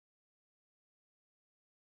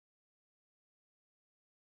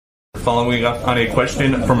following up on a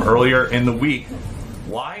question from earlier in the week.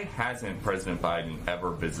 Why hasn't President Biden ever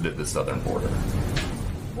visited the southern border?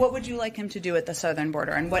 What would you like him to do at the southern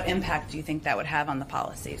border, and what impact do you think that would have on the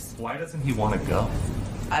policies? Why doesn't he want to go?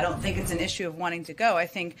 I don't think it's an issue of wanting to go. I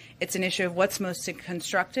think it's an issue of what's most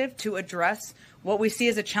constructive to address what we see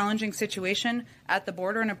as a challenging situation at the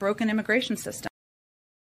border and a broken immigration system.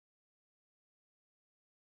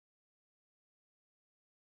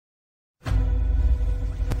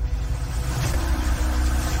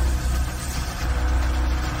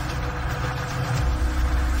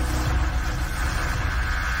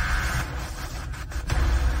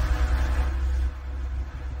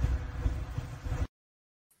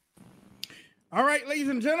 All right, ladies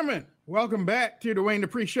and gentlemen, welcome back to the Wayne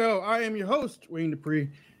Dupree Show. I am your host, Wayne Dupree,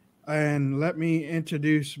 and let me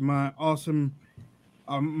introduce my awesome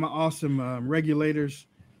regulators,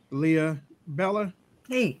 Leah, Bella.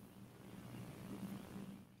 Hey,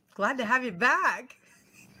 glad to have you back.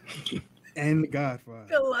 And the Godfather.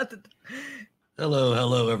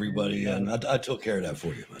 Hello, everybody, and I took care of that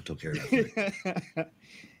for you.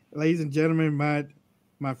 Ladies and gentlemen, my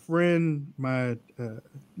friend, my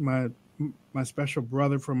special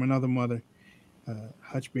brother from another mother,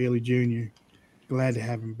 Hutch Bailey Jr. Glad to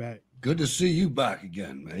have him back. Good to see you back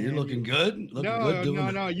again, man. You're looking good.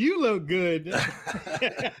 No, you look good.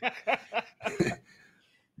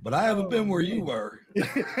 But I haven't been where you were. No,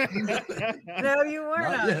 you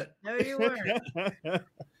weren't. Not yet. No, you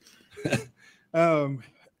weren't.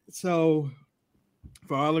 So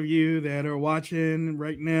for all of you that are watching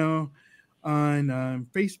right now on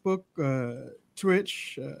Facebook,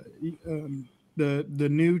 Twitch, the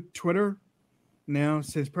new Twitter now,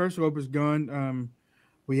 since Periscope is gone,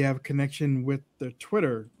 we have a connection with the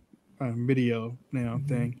Twitter video now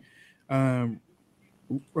thing.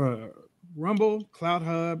 Rumble, Cloud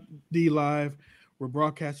Hub, D Live, we're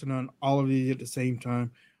broadcasting on all of these at the same time.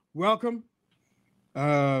 Welcome.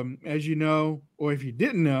 As you know, or if you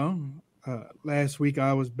didn't know, last week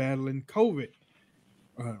I was battling COVID.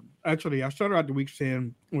 Actually, I started out the week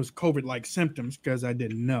saying it was COVID-like symptoms because I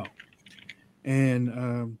didn't know.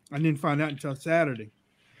 And I didn't find out until Saturday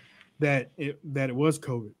that it was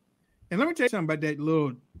COVID. And let me tell you something about that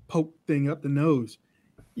little poke thing up the nose.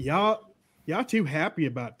 Y'all too happy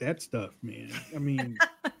about that stuff, man. I mean,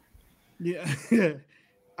 yeah.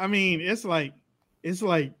 I mean, it's like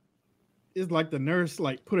the nurse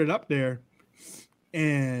like put it up there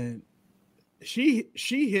and she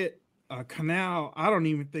hit a canal. I don't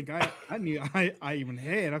even think I knew I even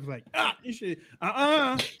had. I was like, you should,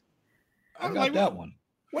 I got like, that one.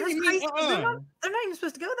 What do you mean? They're not even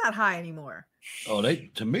supposed to go that high anymore. Oh,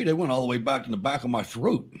 to me, they went all the way back in the back of my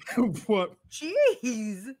throat. What?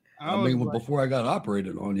 Jeez. I mean, like, before I got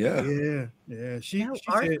operated on, yeah. She said,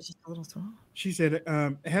 just a little small. She said it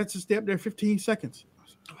had to stay up there 15 seconds.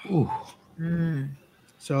 Ooh.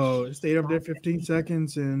 So it stayed up there 15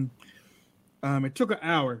 seconds, and it took an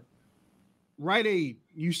hour. Rite Aid,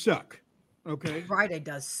 you suck. Okay. Rite Aid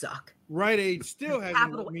does suck. Rite Aid still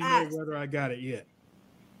hasn't let me know whether I got it yet.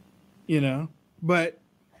 You know, but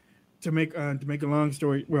to make a long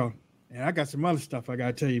story, well, and I got some other stuff I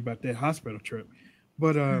gotta tell you about that hospital trip.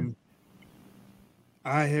 But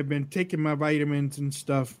I have been taking my vitamins and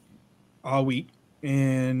stuff all week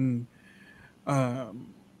and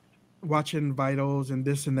watching vitals and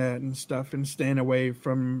this and that and stuff and staying away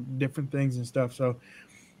from different things and stuff. So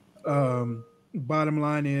bottom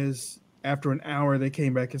line is, after an hour, they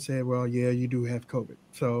came back and said, well, yeah, you do have COVID.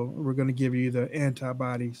 So we're going to give you the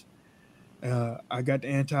antibodies. I got the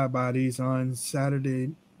antibodies on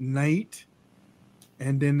Saturday night,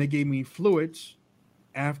 and then they gave me fluids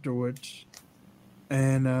afterwards.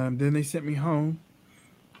 And then they sent me home.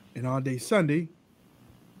 And all day Sunday,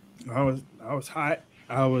 I was hot.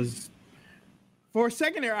 For a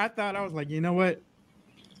second there, I thought, I was like, you know what?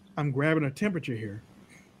 I'm grabbing a temperature here.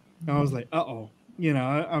 And I was like, uh-oh. You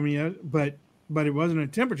know, I mean, but it wasn't a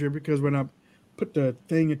temperature because when I put the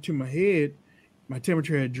thing into my head, my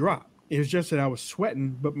temperature had dropped. It was just that I was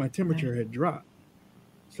sweating, but my temperature had dropped.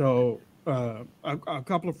 So a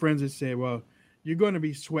couple of friends had said, well, you're going to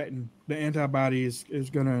be sweating. The antibody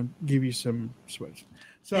is going to give you some sweat.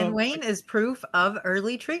 So, and Wayne is proof of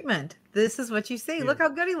early treatment. This is what you see. Yeah. Look how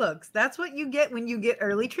good he looks. That's what you get when you get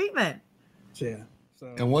early treatment. Yeah.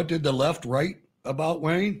 So, and what did the left write about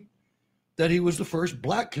Wayne? That he was the first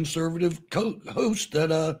Black conservative host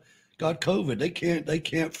that got COVID. They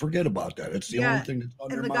can't forget about that. It's the only thing that's on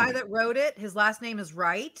their mind. And the guy that wrote it, his last name is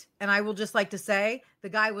Wright. And I will just like to say the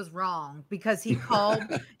guy was wrong because he called,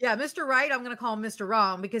 Mr. Wright, I'm going to call him Mr.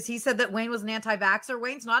 Wrong because he said that Wayne was an anti-vaxxer.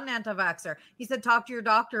 Wayne's not an anti-vaxxer. He said, talk to your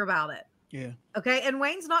doctor about it. Yeah. Okay. And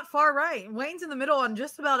Wayne's not far right. Wayne's in the middle on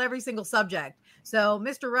just about every single subject. So,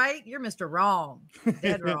 Mr. Right, you're Mr. Wrong.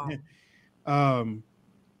 Dead wrong.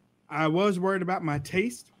 I was worried about my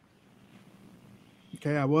taste.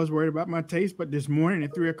 Okay, I was worried about my taste, but this morning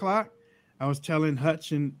at 3:00, I was telling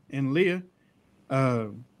Hutch and Leah, I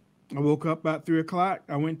woke up about 3:00.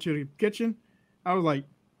 I went to the kitchen. I was like,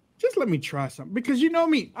 just let me try something, because you know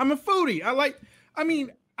me, I'm a foodie.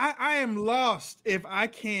 I am lost if I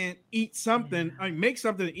can't eat something. I make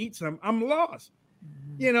something to eat something. I'm lost.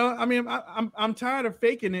 You know, I mean, I'm tired of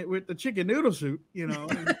faking it with the chicken noodle soup. You know,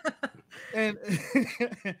 and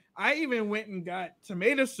I even went and got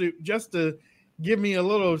tomato soup just to give me a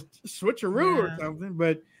little switcheroo or something.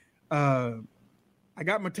 But I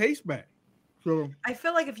got my taste back. So I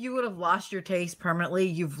feel like if you would have lost your taste permanently,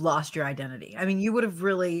 you've lost your identity. I mean, you would have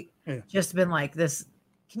really just been like this.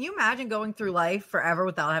 Can you imagine going through life forever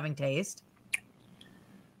without having taste?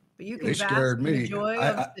 But you can They scared me. the joy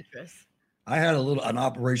of citrus. I had an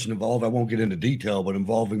operation involved. I won't get into detail, but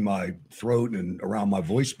involving my throat and around my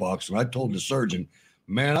voice box. And I told the surgeon,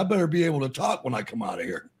 man, I better be able to talk when I come out of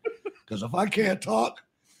here. Because if I can't talk,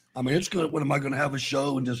 I mean, it's good. When am I going to have a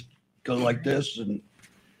show and just go like this? And,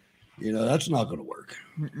 you know, that's not going to work.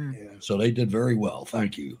 yeah. So they did very well.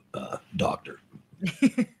 Thank you, doctor.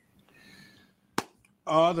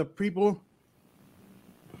 All the people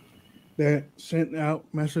that sent out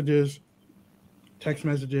messages, text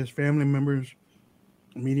messages, family members,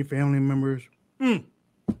 immediate family members.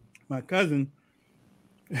 My cousin.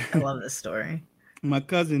 I love this story. My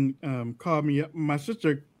cousin called me up. My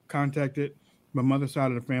sister contacted my mother's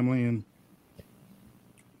side of the family, and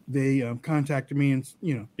they contacted me, and,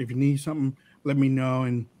 you know, if you need something, let me know.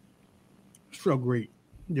 And so great.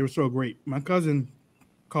 They were so great. My cousin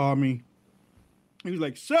called me. He was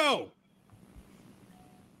like, so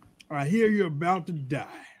I hear you're about to die.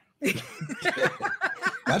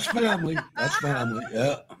 That's family. That's family.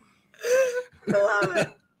 Yeah. I love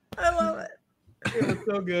it. I love it. It was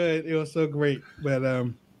so good. It was so great. But I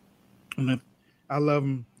love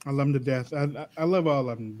him. I love him to death. I love all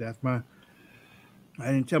of them to death. I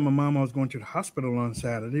didn't tell my mom I was going to the hospital on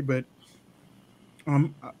Saturday, but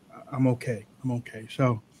I'm okay. I'm okay.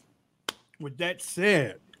 So with that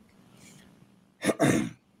said,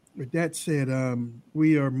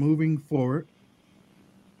 we are moving forward,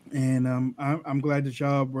 and I'm glad that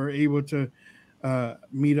y'all were able to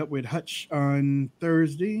meet up with Hutch on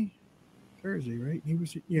Thursday, right? He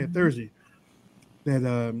was Thursday.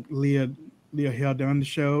 That Leah held down the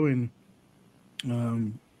show, and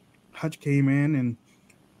Hutch came in and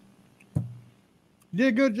did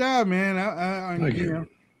a good job, man.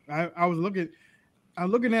 I was looking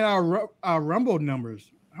at our Rumble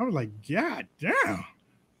numbers. I was like, God damn.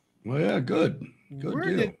 Well, yeah, good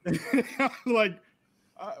deal. I was like,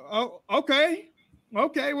 okay.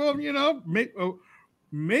 Well, you know, maybe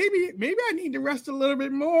I need to rest a little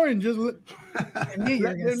bit more and just let I knew you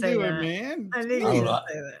were going to say that, man. I knew you were going to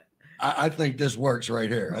say that. I think this works right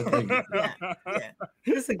here. I think Yeah.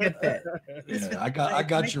 This is a good fit. I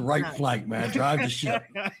got your right flank, man. Drive the ship.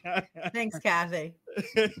 Thanks, Kathy.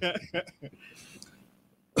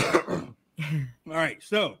 All right.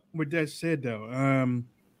 So with that said, though,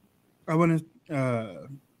 I want to,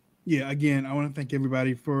 again, I want to thank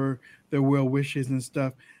everybody for their well wishes and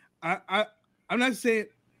stuff. I'm not saying,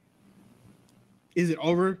 is it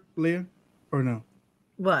over, Leah, or no?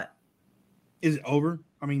 What? Is it over?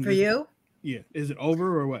 I mean, For you? Yeah. Is it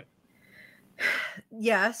over or what?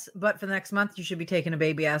 Yes, but for the next month, you should be taking a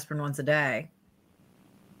baby aspirin once a day.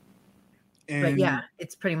 And, but yeah,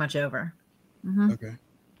 it's pretty much over. Mm-hmm. Okay.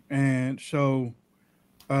 And so,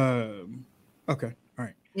 okay. All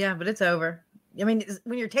right. Yeah, but it's over. I mean,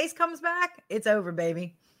 when your taste comes back, it's over,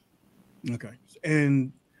 baby. Okay.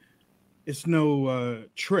 And it's no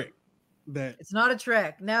trick that it's not a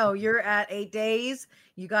trick. No, you're at 8 days.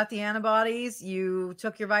 You got the antibodies. You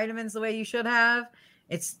took your vitamins the way you should have.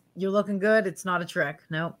 You're looking good. It's not a trick.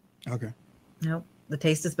 Nope. Okay. Nope. The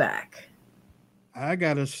taste is back. I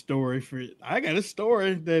got a story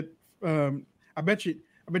that I bet you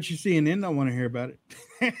CNN don't want to hear about it.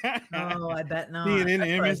 Oh, I bet not.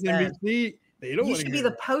 CNN, MSNBC, they don't. You should be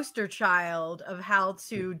the poster child of how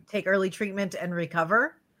to take early treatment and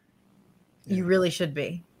recover. Yeah. You really should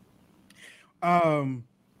be.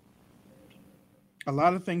 A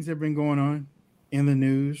lot of things have been going on in the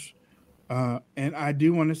news, and I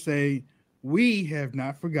do want to say we have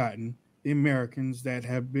not forgotten the Americans that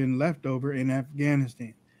have been left over in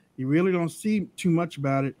Afghanistan. You really don't see too much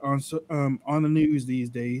about it on the news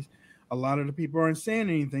these days. A lot of the people aren't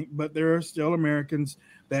saying anything, but there are still Americans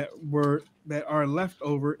that are left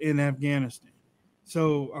over in Afghanistan.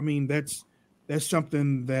 So I mean, that's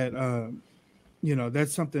something that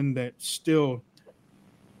that's something that still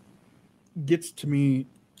gets to me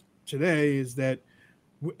today, is that,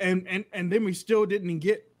 and then we still didn't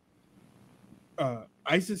get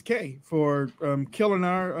ISIS K for killing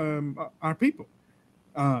our people,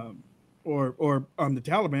 or the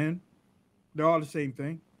Taliban. They're all the same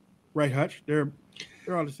thing, right, Hutch? They're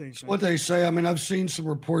all the same It's thing. what they say. I mean, I've seen some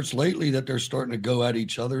reports lately that they're starting to go at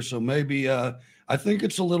each other. So maybe I think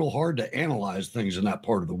it's a little hard to analyze things in that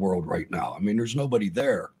part of the world right now. I mean, there's nobody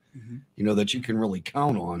there, that you can really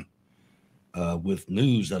count on with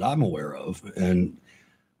news that I'm aware of. And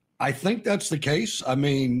I think that's the case. I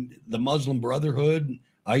mean, the Muslim Brotherhood,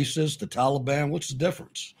 ISIS, the Taliban, what's the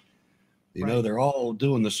difference? They're all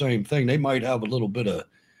doing the same thing. They might have a little bit of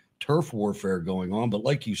turf warfare going on, but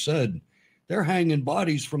like you said, they're hanging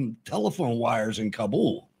bodies from telephone wires in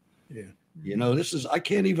Kabul. Yeah. I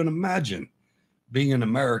can't even imagine being an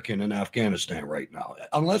American in Afghanistan right now.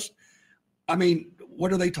 Unless, I mean,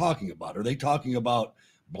 what are they talking about? Are they talking about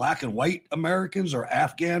black and white Americans or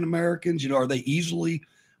Afghan Americans? Are they easily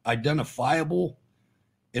identifiable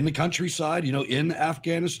in the countryside, in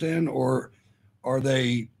Afghanistan, or are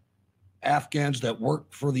they Afghans that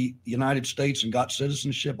work for the United States and got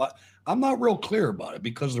citizenship? I'm not real clear about it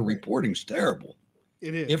because the reporting's terrible.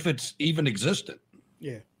 It is, if it's even existent.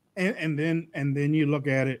 Yeah, and then you look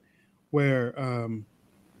at it where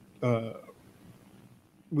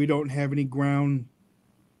we don't have any ground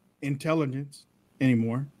intelligence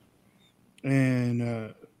anymore,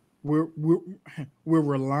 and we're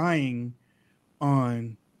relying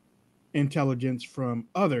on intelligence from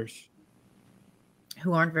others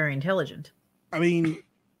who aren't very intelligent. I mean,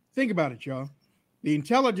 think about it, y'all. The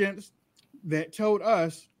intelligence that told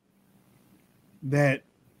us that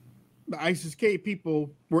the ISIS-K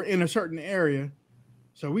people were in a certain area,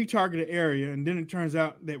 so we targeted the area, and then it turns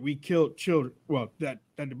out that we killed children. Well, that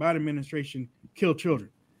the Biden administration killed children.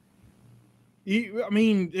 I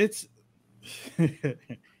mean, it's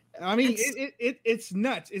it's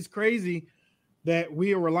nuts. It's crazy that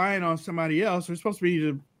we are relying on somebody else. We're supposed to be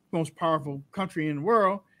the most powerful country in the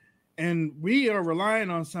world, and we are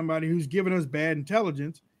relying on somebody who's giving us bad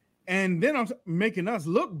intelligence, and then making us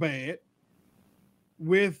look bad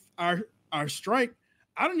with our strike.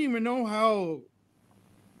 I don't even know how.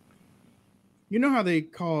 You know how they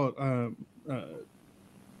call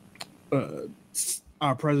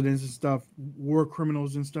our presidents and stuff war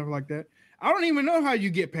criminals and stuff like that? I don't even know how you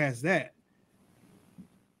get past that.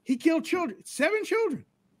 He killed children, 7 children.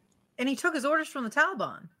 And he took his orders from the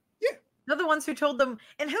Taliban. Yeah. They're the ones who told them.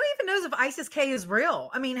 And who even knows if ISIS-K is real?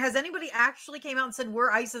 I mean, has anybody actually came out and said,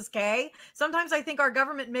 we're ISIS-K? Sometimes I think our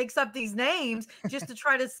government makes up these names just to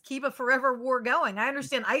try to keep a forever war going. I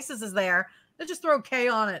understand ISIS is there. They'll just throw K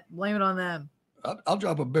on it. Blame it on them. I'll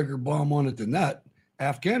drop a bigger bomb on it than that.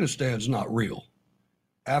 Afghanistan's not real.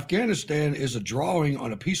 Afghanistan is a drawing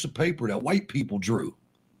on a piece of paper that white people drew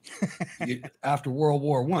after World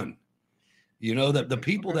War I. That the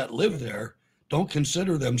people that live there don't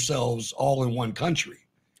consider themselves all in one country.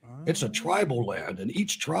 It's a tribal land, and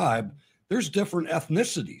each tribe, there's different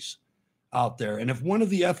ethnicities out there. And if one of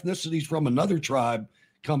the ethnicities from another tribe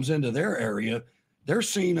comes into their area, they're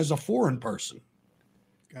seen as a foreign person.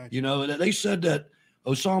 Gotcha. They said that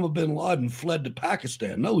Osama bin Laden fled to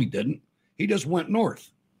Pakistan. No, he didn't. He just went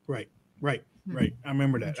north. Right. I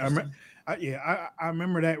remember that. I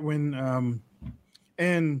remember that when,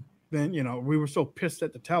 and then, we were so pissed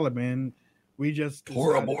at the Taliban. We just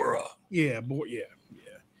Bora Bora. Yeah.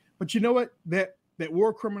 But you know what? That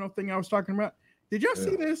war criminal thing I was talking about. Did y'all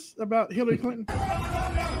see this about Hillary Clinton?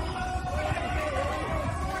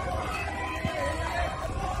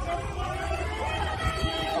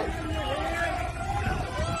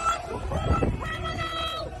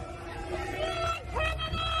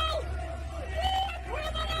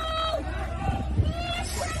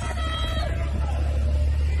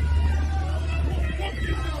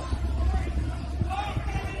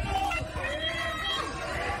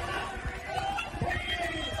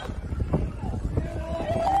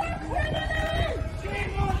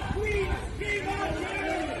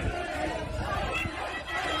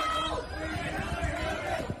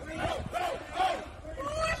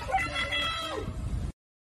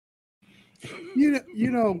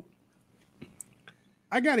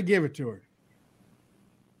 I got to give it to her.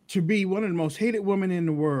 To be one of the most hated women in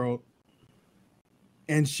the world,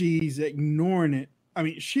 and she's ignoring it. I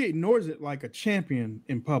mean, she ignores it like a champion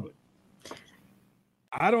in public.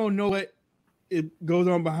 I don't know what it goes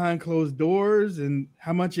on behind closed doors and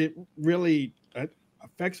how much it really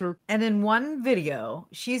affects her. And in one video,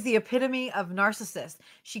 she's the epitome of narcissist.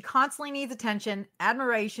 She constantly needs attention,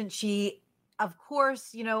 admiration. She, of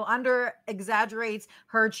course, under exaggerates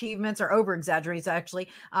her achievements, or over exaggerates, actually.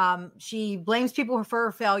 She blames people for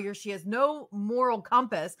her failure. She has no moral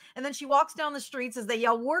compass. And then she walks down the streets as they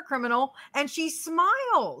yell war criminal, and she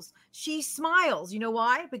smiles. She smiles. You know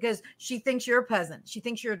why? Because she thinks you're a peasant. She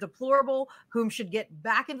thinks you're a deplorable whom should get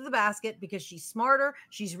back into the basket because she's smarter,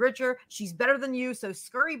 she's richer, she's better than you. So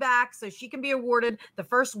scurry back so she can be awarded the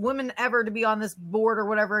first woman ever to be on this board or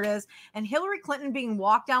whatever it is. And Hillary Clinton being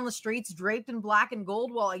walked down the streets draped in black and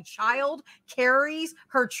gold while a child carries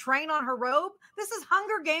her train on her robe. This is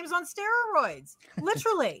Hunger Games on steroids.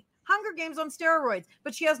 Literally, Hunger Games on steroids.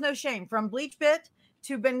 But she has no shame. From Bleach Pit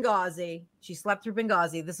to Benghazi, she slept through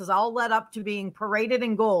Benghazi. This is all led up to being paraded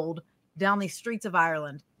in gold down the streets of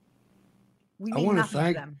Ireland. We mean nothing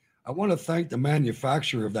to them. I want to thank the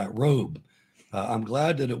manufacturer of that robe. I'm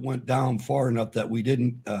glad that it went down far enough that we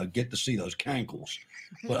didn't get to see those cankles.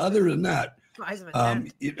 But other than that, I'm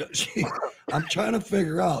trying to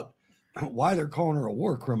figure out why they're calling her a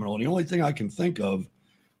war criminal. And the only thing I can think of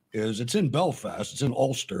is it's in Belfast. It's in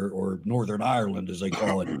Ulster, or Northern Ireland, as they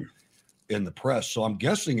call it in the press. So I'm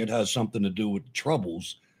guessing it has something to do with the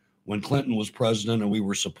Troubles when Clinton was president and we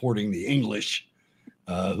were supporting the English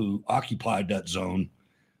who occupied that zone.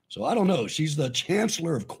 So I don't know. She's the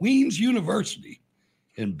chancellor of Queen's University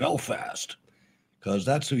in Belfast, because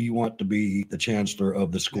that's who you want to be the chancellor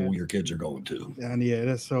of the school your kids are going to. And yeah,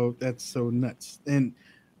 that's so nuts. And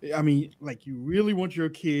I mean, like, you really want your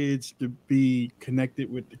kids to be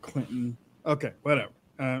connected with the Clinton. Okay, whatever.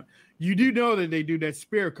 You do know that they do that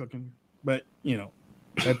spear cooking, but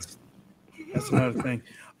that's another thing.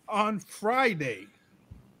 On Friday,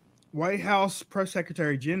 White House Press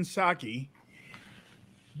Secretary Jen Psaki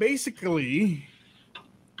basically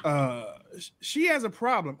she has a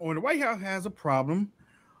problem, or the White House has a problem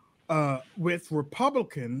with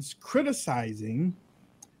Republicans criticizing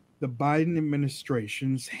the Biden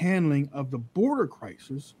administration's handling of the border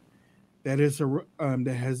crisis that has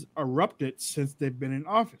erupted since they've been in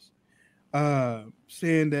office,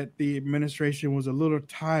 saying that the administration was a little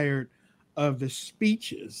tired of the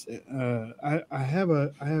speeches. I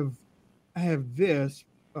have this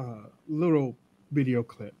little video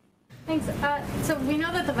clip. Thanks. So we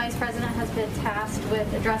know that the vice president has been tasked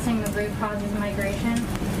with addressing the root causes of migration.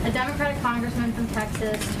 A Democratic congressman from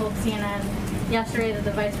Texas told CNN yesterday that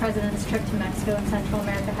the vice president's trip to Mexico and Central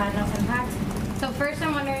America had no impact. So first,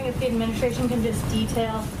 I'm wondering if the administration can just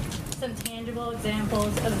detail some tangible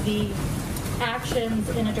examples of the actions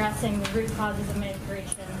in addressing the root causes of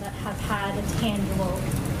migration that have had a tangible,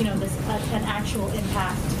 an actual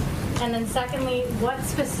impact. And then secondly, what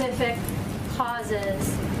specific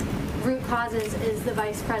root causes is the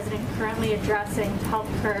vice president currently addressing to help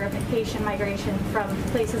curb Haitian migration from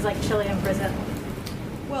places like Chile and Brazil?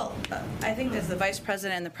 Well, I think as the vice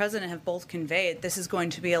president and the president have both conveyed, this is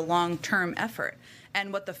going to be a long-term effort.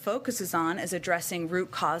 And what the focus is on is addressing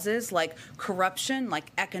root causes like corruption,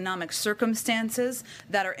 like economic circumstances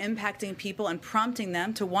that are impacting people and prompting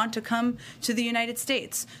them to want to come to the United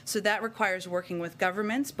States. So that requires working with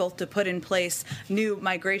governments, both to put in place new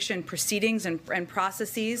migration proceedings and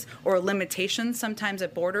processes, or limitations sometimes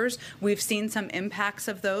at borders. We've seen some impacts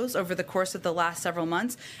of those over the course of the last several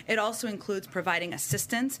months. It also includes providing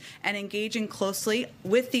assistance and engaging closely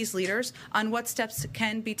with these leaders on what steps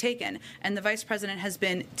can be taken. And the vice president has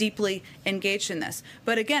been deeply engaged in this.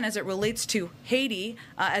 But again, as it relates to Haiti,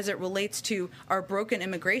 as it relates to our broken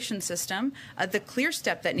immigration system, the clear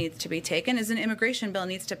step that needs to be taken is an immigration bill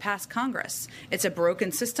needs to pass Congress. It's a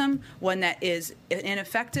broken system, one that is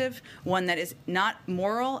ineffective, one that is not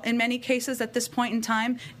moral in many cases at this point in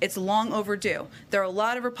time. It's long overdue. There are a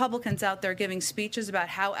lot of Republicans out there giving speeches about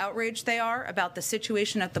how outraged they are about the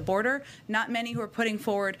situation at the border, not many who are putting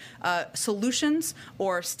forward solutions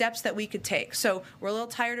or steps that we could take. So we're a little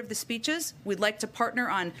tired of the speeches. We'd like to partner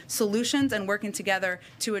on solutions and working together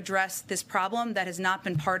to address this problem that has not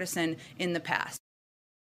been partisan in the past.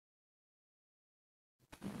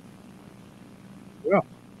 Well,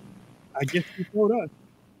 I guess you told us.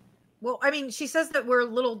 Well, I mean, she says that we're a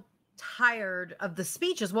little tired of the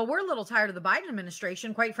speeches. Well, we're a little tired of the Biden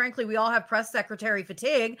administration. Quite frankly, we all have press secretary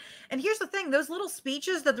fatigue. And here's the thing, those little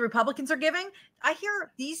speeches that the Republicans are giving, I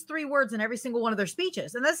hear these three words in every single one of their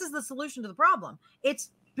speeches. And this is the solution to the problem. It's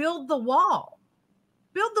build the wall.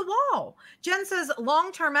 build the wall. Jen says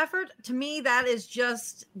long-term effort. To me, that is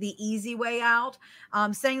just the easy way out.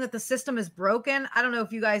 Saying that the system is broken. I don't know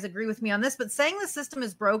if you guys agree with me on this, but saying the system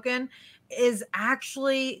is broken is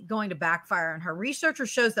actually going to backfire on her. Researcher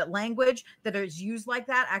shows that language that is used like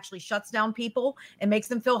that actually shuts down people and makes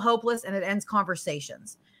them feel hopeless, and it ends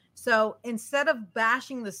conversations. So instead of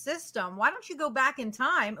bashing the system, why don't you go back in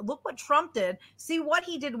time, look what Trump did, see what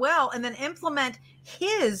he did well, and then implement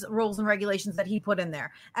his rules and regulations that he put in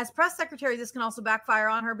there. As press secretary, this can also backfire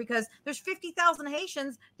on her because there's 50,000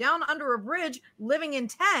 Haitians down under a bridge living in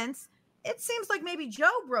tents. It seems like maybe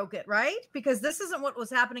Joe broke it, right? Because this isn't what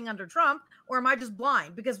was happening under Trump, or am I just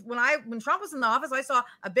blind? Because when Trump was in the office, I saw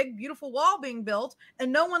a big, beautiful wall being built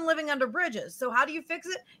and no one living under bridges. So how do you fix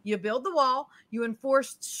it? You build the wall, you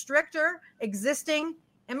enforce stricter existing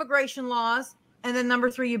immigration laws, and then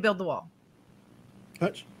number 3, you build the wall.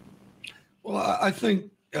 Touch. Well, I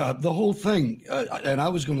think the whole thing, and I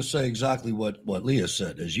was going to say exactly what Leah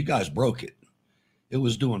said, is you guys broke it. It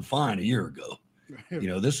was doing fine a year ago.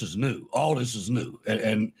 This is new. All this is new.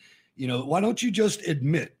 And why don't you just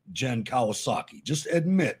admit, Jen Kawasaki, just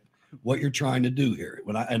admit what you're trying to do here.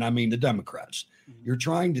 I mean the Democrats. You're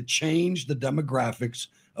trying to change the demographics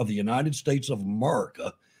of the United States of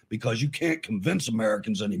America because you can't convince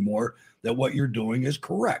Americans anymore that what you're doing is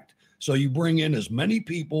correct. So you bring in as many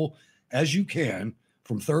people as you can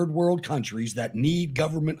from third world countries that need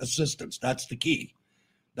government assistance. That's the key.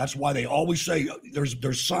 That's why they always say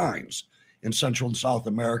there's signs in Central and South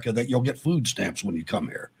America that you'll get food stamps when you come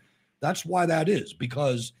here. That's why that is,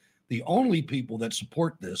 because the only people that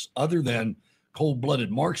support this, other than cold-blooded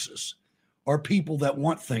Marxists, are people that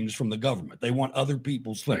want things from the government. They want other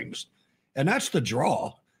people's things. And that's the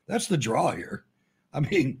draw. That's the draw here. I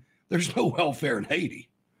mean, there's no welfare in Haiti.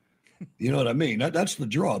 You know what I mean? That's the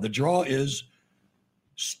draw. The draw is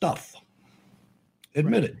stuff.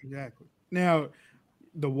 Admit it. Exactly. Now,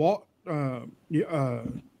 the wall,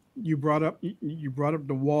 you brought up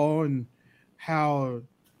the wall and how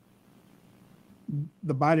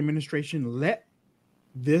the Biden administration let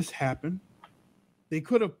this happen. They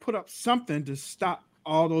could have put up something to stop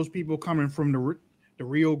all those people coming from the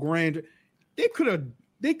Rio Grande. They could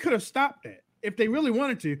have stopped that if they really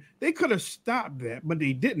wanted to. They could have stopped that, but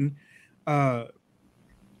they didn't.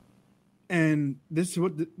 And this is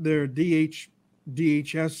what their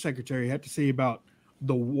DHS secretary had to say about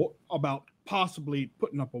possibly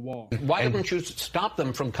putting up a wall. Why didn't you stop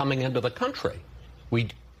them from coming into the country? We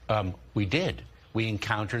did. We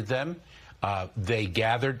encountered them. They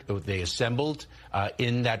gathered, they assembled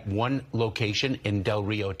in that one location in Del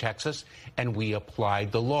Rio, Texas, and we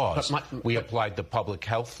applied the laws. We applied the public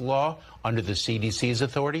health law under the CDC's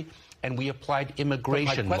authority, and we applied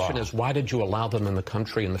immigration law. My question is, why did you allow them in the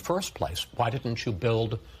country in the first place? Why didn't you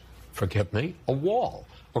build, forgive me, a wall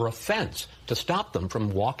or a fence to stop them from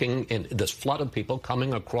walking in this flood of people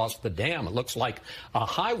coming across the dam? It looks like a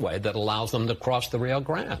highway that allows them to cross the Rio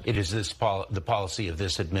Grande. It is the policy of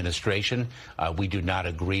this administration. We do not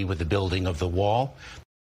agree with the building of the wall.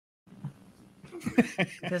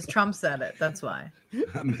 Because Trump said it. That's why.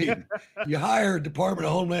 I mean, you hire a Department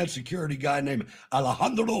of Homeland Security guy named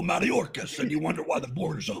Alejandro Mayorkas, and you wonder why the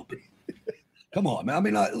border's open. Come on, man. I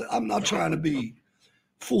mean, I'm not trying to be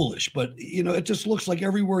foolish, but it just looks like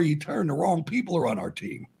everywhere you turn, the wrong people are on our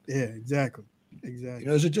team. Yeah, exactly.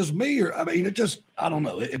 Is it just me, or I mean, I don't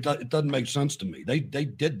know. It doesn't make sense to me. They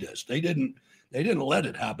did this. They didn't let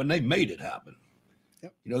it happen. They made it happen.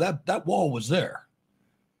 Yep. That wall was there.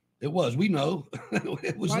 It was. We know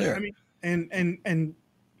it was there. I mean, and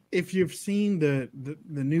if you've seen the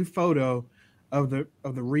new photo of the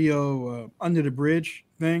Rio under the bridge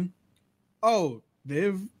thing,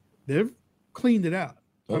 they've cleaned it out.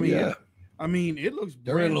 Yeah. It looks.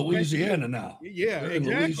 They're in Louisiana now. Yeah, they're exactly. in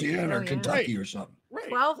Louisiana or Kentucky or something. Right.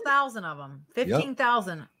 12,000 of them,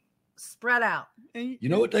 15,000 spread out. And you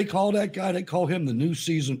know what they call that guy? They call him the new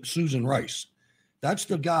Susan Rice. That's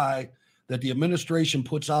the guy that the administration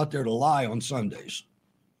puts out there to lie on Sundays.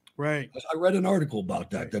 Right. I read an article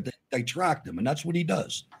about that they tracked him, and that's what he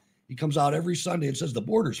does. He comes out every Sunday and says the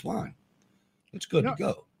border's fine. It's good to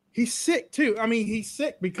go. He's sick too. I mean, he's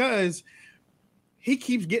sick because he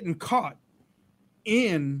keeps getting caught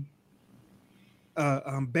in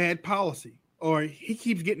bad policy, or he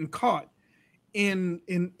keeps getting caught in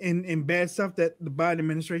bad stuff that the Biden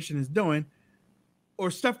administration is doing,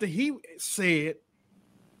 or stuff that he said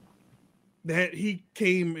that he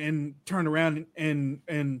came and turned around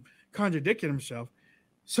and contradicted himself.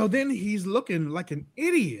 So then he's looking like an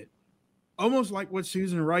idiot, almost like what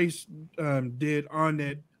Susan Rice did on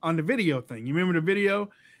the video thing. You remember the video?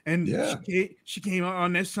 And she came out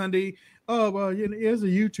on that Sunday. Oh, well, you know, as a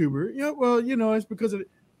YouTuber. Yeah, well, you know, it's because of it.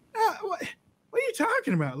 What are you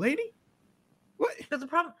talking about, lady? What? Because the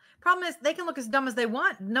problem is they can look as dumb as they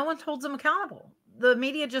want. No one holds them accountable. The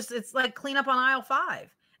media it's like clean up on aisle 5.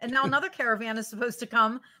 And now another caravan is supposed to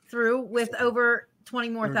come through with over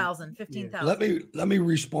 15,000. Let me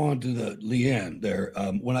respond to the Leanne there.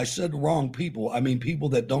 When I said wrong people, I mean people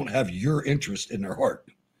that don't have your interest in their heart.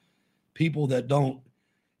 People that don't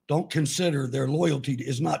consider their loyalty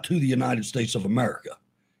is not to the United States of America.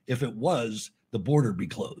 If it was, the border be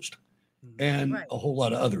closed, and a whole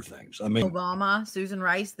lot of other things. I mean, Obama, Susan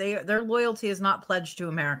Rice, their loyalty is not pledged to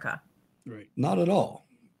America. Right. Not at all.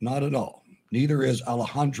 Not at all. Neither is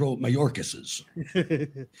Alejandro Mayorkas's.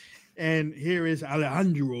 And here is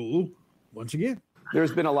Alejandro once again.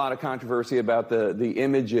 There's been a lot of controversy about the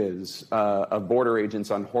images of border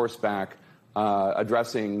agents on horseback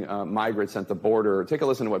addressing migrants at the border. Take a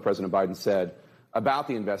listen to what President Biden said about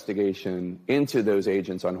the investigation into those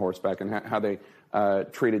agents on horseback and how they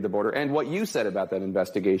treated the border, and what you said about that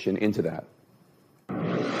investigation into that.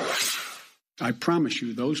 I promise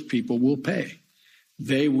you, those people will pay.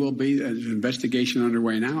 They will be, there's an investigation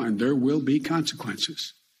underway now, and there will be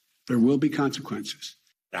consequences. There will be consequences.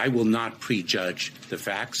 I will not prejudge the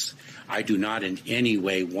facts. I do not in any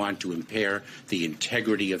way want to impair the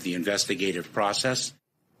integrity of the investigative process.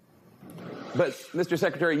 But, Mr.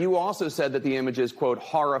 Secretary, you also said that the images, quote,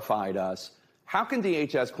 horrified us. How can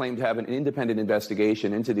DHS claim to have an independent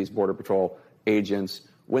investigation into these Border Patrol agents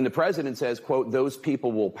when the president says, quote, those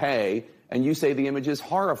people will pay, and you say the images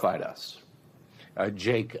horrified us?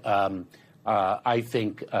 Jake, I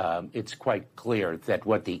think it's quite clear that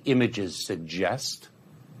what the images suggest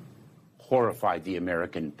horrified the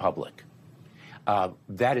American public.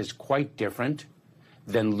 That is quite different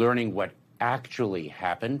than learning what actually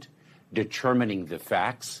happened, determining the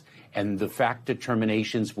facts, and the fact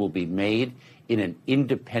determinations will be made in an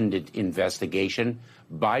independent investigation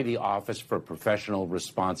by the Office for Professional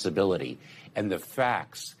Responsibility. And the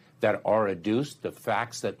facts that are adduced, the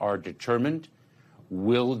facts that are determined,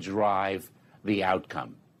 will drive the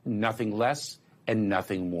outcome. Nothing less and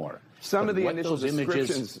nothing more. Some of the initial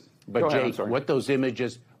descriptions. But Jake, what those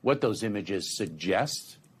images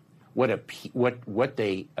suggest, what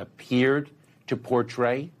they appeared to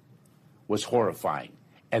portray, was horrifying,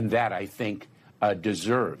 and that I think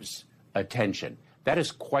deserves attention. That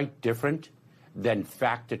is quite different than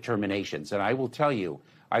fact determinations. And I will tell you,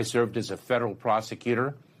 I served as a federal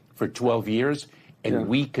prosecutor for 12 years, and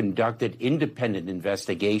we conducted independent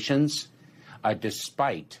investigations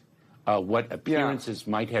despite what appearances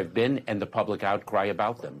might have been and the public outcry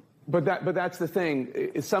about them. But that's the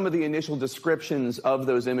thing. Some of the initial descriptions of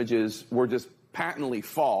those images were just patently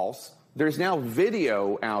false. There's now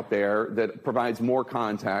video out there that provides more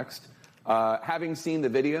context. Having seen the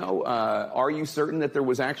video, are you certain that there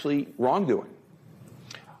was actually wrongdoing?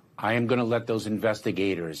 I am going to let those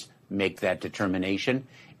investigators make that determination,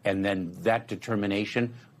 and then that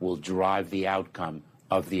determination will drive the outcome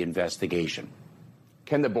of the investigation.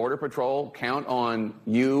 Can the Border Patrol count on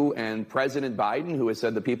you and President Biden, who has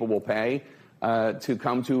said the people will pay, to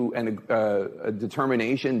come to a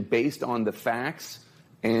determination based on the facts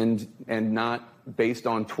and not based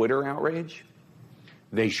on Twitter outrage?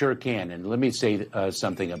 They sure can. And let me say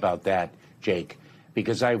something about that, Jake,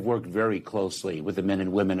 because I've worked very closely with the men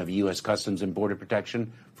and women of U.S. Customs and Border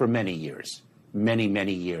Protection for many years, many,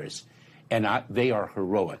 many years. And they are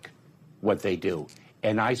heroic, what they do.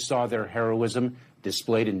 And I saw their heroism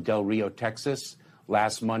displayed in Del Rio, Texas,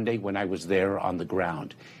 last Monday when I was there on the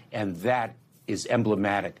ground. And that is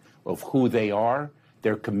emblematic of who they are,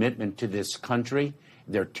 their commitment to this country,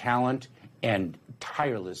 their talent, and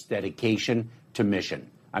tireless dedication to mission.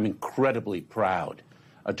 I'm incredibly proud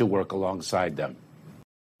to work alongside them.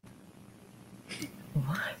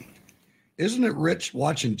 What? Isn't it rich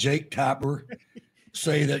watching Jake Tapper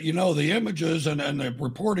say that, you know, the images and the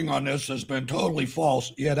reporting on this has been totally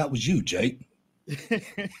false? Yeah, that was you, Jake.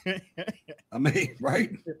 I mean,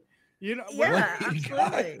 right? You know, yeah,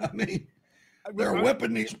 absolutely. I mean, they're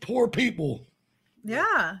whipping these poor people.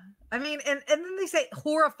 Yeah. I mean, and then they say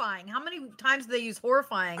horrifying. How many times do they use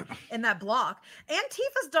horrifying in that block?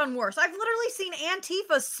 Antifa's done worse. I've literally seen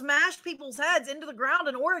Antifa smash people's heads into the ground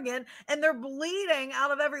in Oregon, and they're bleeding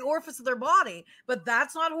out of every orifice of their body. But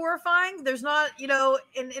that's not horrifying. There's not, you know,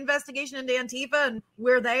 an investigation into Antifa and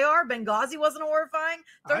where they are. Benghazi wasn't horrifying.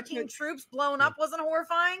 13 troops blown up wasn't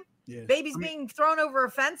horrifying. Yeah. Babies being thrown over a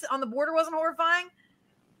fence on the border wasn't horrifying.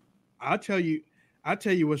 I'll tell you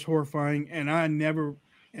what's horrifying, and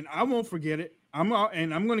I won't forget it. I'm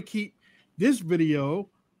going to keep this video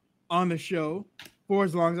on the show for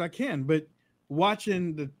as long as I can. But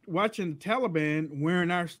watching the Taliban wearing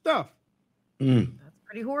our stuff, that's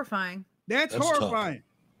pretty horrifying. That's horrifying. Tough.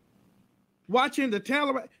 Watching the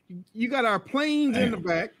Taliban, you got our planes in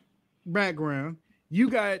the background. You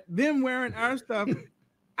got them wearing our stuff.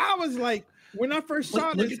 I was like, when I first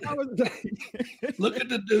saw this, I was like, look at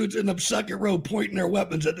the dudes in the second row pointing their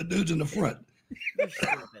weapons at the dudes in the front.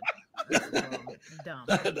 Dumb.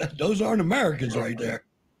 Those aren't Americans right there.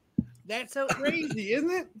 That's so crazy, isn't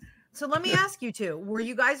it? So let me ask you two: were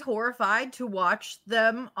you guys horrified to watch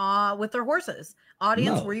them with their horses?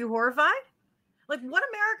 Audience, no. Were you horrified? Like, what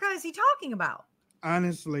America is he talking about?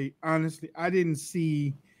 Honestly, I didn't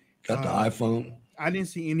see. Got the iPhone. I didn't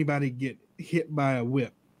see anybody get hit by a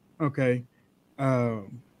whip. Okay, but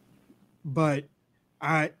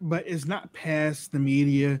it's not past the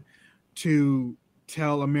media to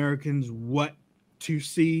tell Americans what to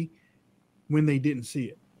see when they didn't see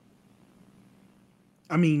it.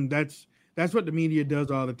 I mean, that's what the media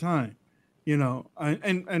does all the time, you know.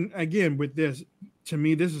 And again, with this, to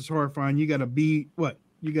me, this is horrifying. You got to be what?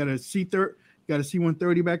 You got a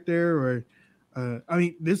C-130 back there, or I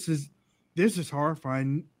mean, this is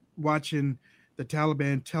horrifying. Watching the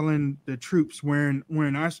Taliban telling the troops wearing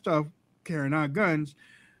our stuff, carrying our guns,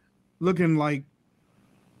 looking like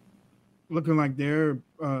they're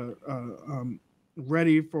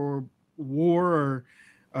ready for war, or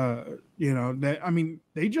you know, that, I mean,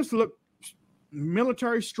 they just look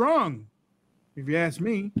military strong, if you ask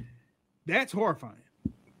me. That's horrifying.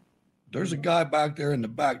 There's a guy back there in the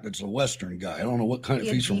back that's a Western guy. I don't know what kind of,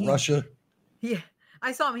 if he's from Russia. Yeah,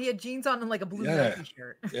 I saw him. He had jeans on and like a blue Nike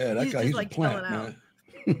shirt. Yeah, that guy, he's like a plant, man.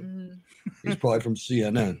 He's probably from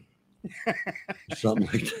CNN. Something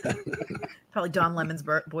like that. Probably Don Lemon's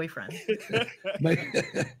boyfriend.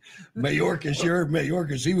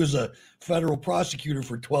 Mayorkas, he was a federal prosecutor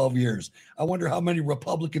for 12 years. I wonder how many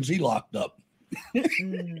Republicans he locked up.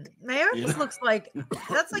 Mayorkas looks like,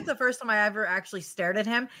 that's like the first time I ever actually stared at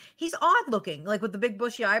him. He's odd looking, like with the big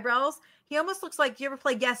bushy eyebrows. He almost looks like, you ever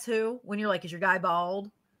play Guess Who? When you're like, is your guy bald?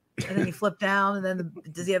 And then you flip down, and then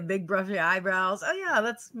does he have big brushy eyebrows? Oh yeah,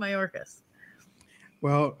 that's Mayorkas.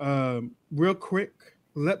 Well, real quick,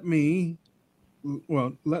 let us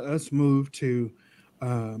move to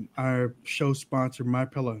our show sponsor,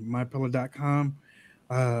 MyPillow, MyPillow.com.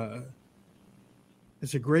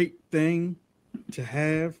 It's a great thing to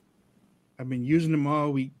have. I've been using them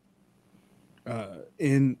all week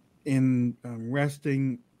in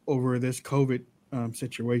resting over this COVID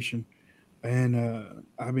situation, and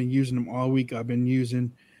I've been using them all week. I've been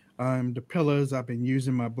using the pillows. I've been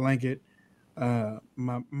using my blanket.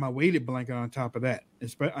 My weighted blanket on top of that.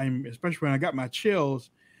 Especially when I got my chills,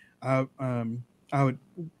 I would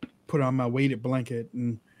put on my weighted blanket,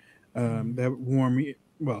 and that would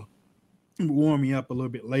warm me up a little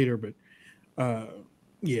bit later. But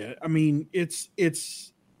yeah, I mean, it's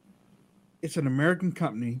an American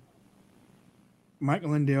company. Mike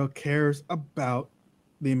Lindell cares about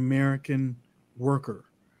the American worker.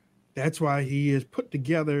 That's why he has put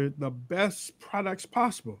together the best products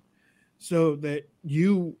possible, so that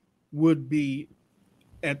you would be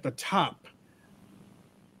at the top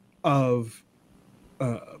of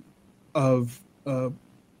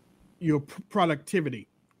your productivity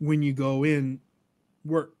when you go in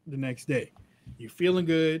work the next day. You're feeling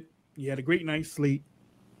good. You had a great night's sleep.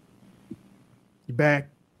 Your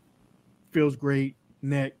back feels great,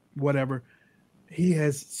 neck, whatever. He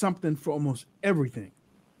has something for almost everything.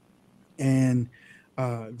 And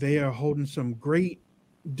they are holding some great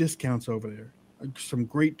discounts over there. Some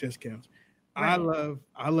great discounts. Right.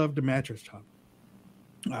 I love the mattress topper.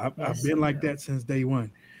 I've been like that since day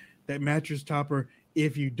one. That mattress topper,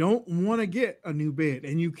 if you don't want to get a new bed,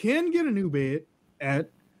 and you can get a new bed at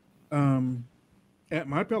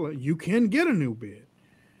MyPillow, you can get a new bed.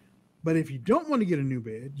 But if you don't want to get a new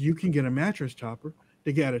bed, you can get a mattress topper.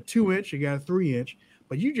 They got a 2-inch, you got a 3-inch,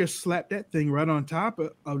 but you just slap that thing right on top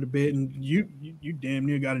of the bed, and you damn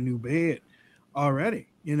near got a new bed already,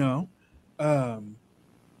 you know.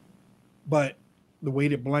 But the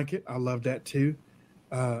weighted blanket, I love that too.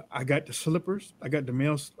 I got the slippers. I got the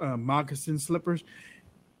male moccasin slippers.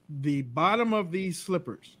 The bottom of these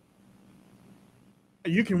slippers,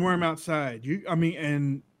 you can wear them outside.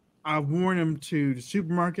 And I've worn them to the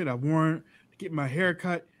supermarket. I've worn them to get my hair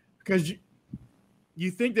cut, because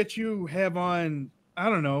you think that you have on, I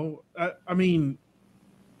don't know. I mean,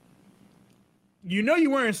 you know,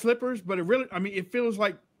 you're wearing slippers, but it feels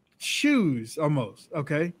like shoes almost.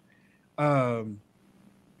 Okay.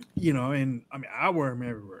 You know, and I mean, I wear them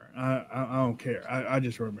everywhere. I don't care. I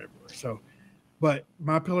just wear them everywhere. So, but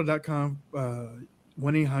MyPillow.com,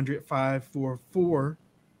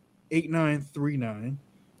 1-800-544-8939.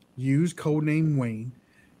 Use codename Wayne.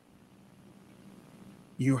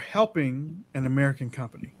 You're helping an American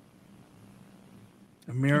company.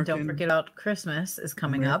 And don't forget about Christmas is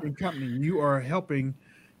coming American company. You are helping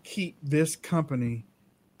keep this company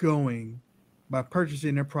going by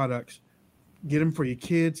purchasing their products. Get them for your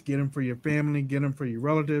kids, get them for your family, get them for your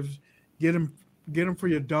relatives, get them for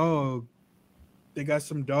your dog. They got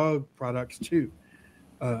some dog products too,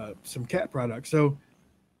 some cat products. So,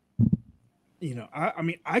 you know, I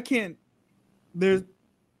mean, I can't.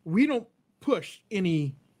 We don't push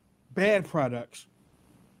any bad products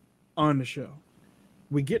on the show.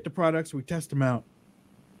 We get the products, we test them out,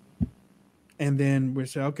 and then we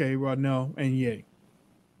say, okay, well, no, and yay.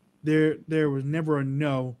 There was never a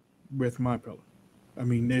no with MyPillow. I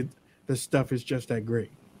mean, the stuff is just that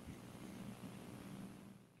great.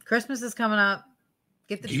 Christmas is coming up.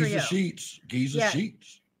 Get the trio. Giza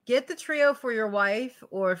sheets. Get the trio for your wife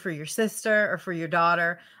or for your sister or for your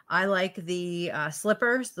daughter. I like the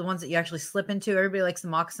slippers, the ones that you actually slip into. Everybody likes the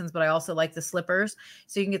moccasins, but I also like the slippers.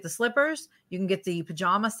 So you can get the slippers, you can get the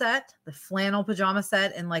pajama set, the flannel pajama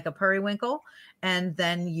set in like a periwinkle, and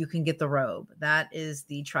then you can get the robe. That is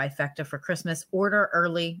the trifecta for Christmas. Order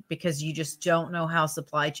early because you just don't know how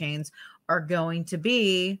supply chains are going to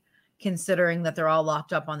be, considering that they're all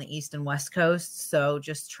locked up on the East and West Coast. So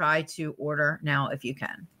just try to order now if you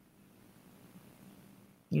can.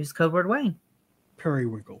 Use code word Wayne.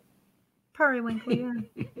 Periwinkle. Periwinkle, yeah.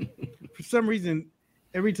 For some reason,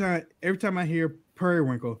 every time I hear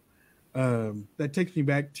periwinkle, that takes me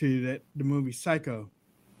back to the movie Psycho.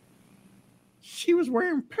 She was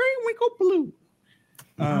wearing periwinkle blue.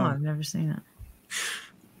 I've never seen it.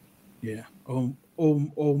 Yeah.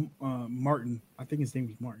 Martin. I think his name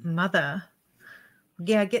was Martin. Mother.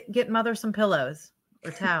 Yeah, get mother some pillows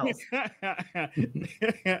or towels.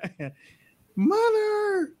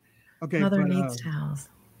 Mother. Okay. Mother needs towels.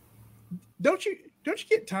 Don't you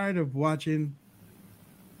get tired of watching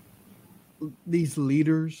these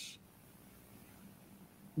leaders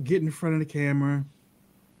get in front of the camera?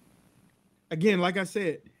 Again, like I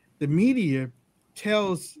said, the media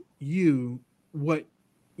tells you what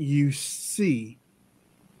you see.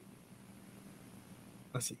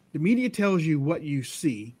 Let's see. The media tells you what you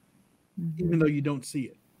see, even though you don't see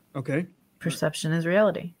it. Okay. Perception is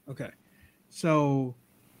reality. Okay. So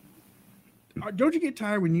don't you get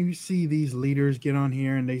tired when you see these leaders get on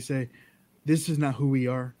here and they say, this is not who we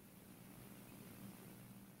are?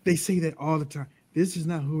 They say that all the time. This is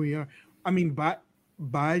not who we are. I mean,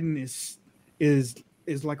 Biden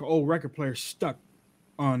is like an old record player stuck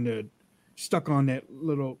on that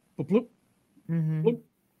little bloop, bloop,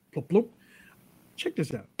 bloop, bloop. Check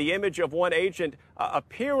this out. The image of one agent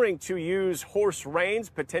appearing to use horse reins,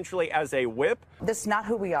 potentially as a whip. This is not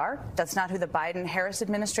who we are. That's not who the Biden-Harris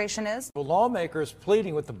administration is. Well, lawmakers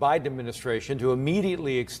pleading with the Biden administration to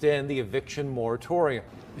immediately extend the eviction moratorium.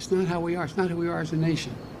 It's not how we are. It's not who we are as a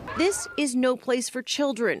nation. This is no place for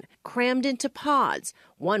children, crammed into pods,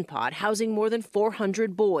 one pod housing more than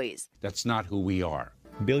 400 boys. That's not who we are.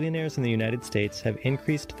 Billionaires in the United States have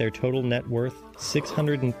increased their total net worth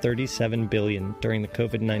 $637 billion during the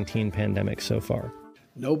COVID-19 pandemic so far.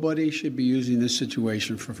 Nobody should be using this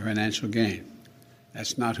situation for financial gain.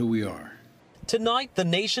 That's not who we are. Tonight, the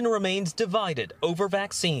nation remains divided over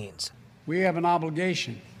vaccines. We have an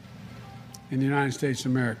obligation in the United States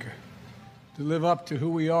of America to live up to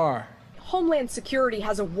who we are. Homeland Security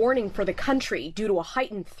has a warning for the country due to a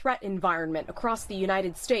heightened threat environment across the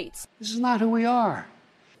United States. This is not who we are.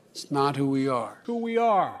 It's not who we are. Who we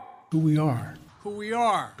are. Who we are. Who we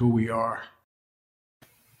are. Who we are.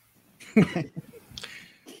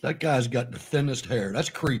 That guy's got the thinnest hair. That's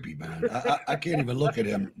creepy, man. I can't even look at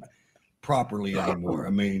him properly anymore. I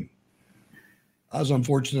mean, I was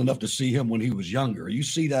unfortunate enough to see him when he was younger. You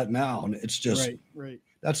see that now, and it's just right.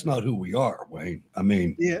 That's not who we are, Wayne. I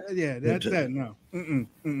mean, yeah, that's that. No,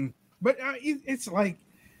 but it's like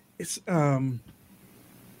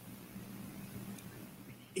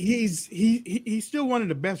he's still one of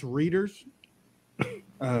the best readers,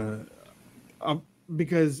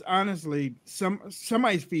 because honestly,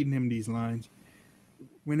 somebody's feeding him these lines.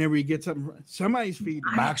 Whenever he gets up, somebody's feeding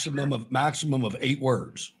him. maximum of 8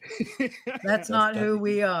 words. That's not who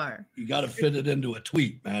we are. You got to fit it into a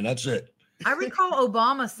tweet, man. That's it. I recall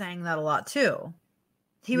Obama saying that a lot too.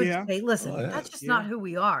 He would say, listen, that's just not who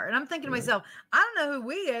we are. And I'm thinking to myself, I don't know who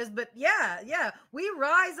we is, but yeah, we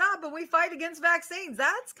rise up and we fight against vaccines.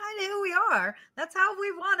 That's kind of who we are. That's how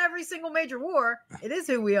we've won every single major war. It is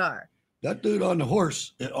who we are. That dude on the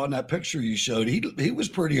horse, on that picture you showed, he was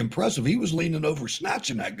pretty impressive. He was leaning over,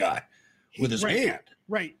 snatching that guy with his hand.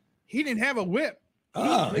 Right. He didn't have a whip.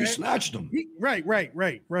 He snatched him. Right.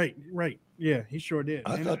 Yeah, he sure did.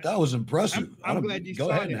 I thought that was impressive. I'm glad you go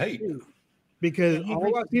saw ahead and that hate. too, because a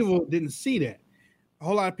whole lot of people didn't see that. A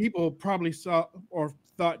whole lot of people probably saw or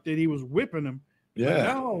thought that he was whipping him.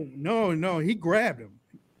 Yeah. No, he grabbed him.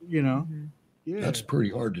 You know. Yeah. That's pretty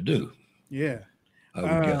hard to do. Yeah. I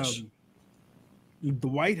would guess. The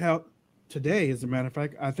White House today, as a matter of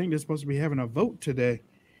fact, I think they're supposed to be having a vote today.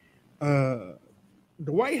 The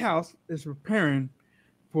White House is preparing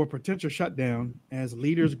for a potential shutdown as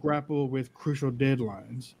leaders grapple with crucial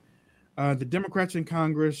deadlines. The Democrats in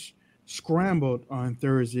Congress scrambled on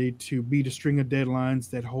Thursday to beat a string of deadlines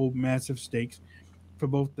that hold massive stakes for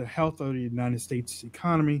both the health of the United States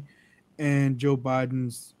economy and Joe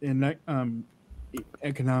Biden's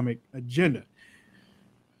economic agenda.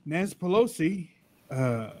 Nancy Pelosi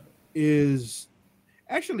is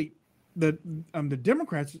actually the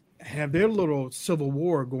Democrats have their little civil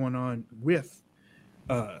war going on with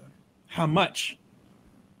how much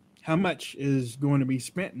is going to be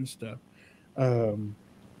spent and stuff.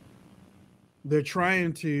 They're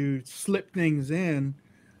trying to slip things in,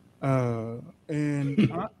 and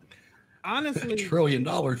honestly, $1 trillion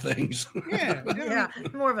things. Yeah,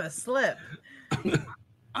 more of a slip.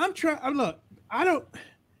 I'm trying. Look, I don't.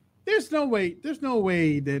 There's no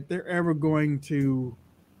way that they're ever going to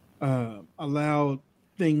allow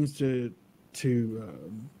things to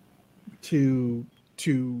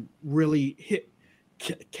really hit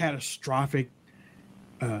catastrophic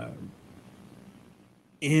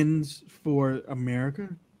ends for America.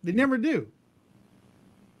 They never do.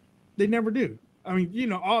 I mean, you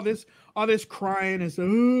know, all this crying and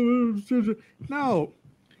stuff.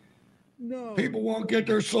 No. People won't get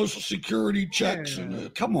their Social Security checks. Yeah.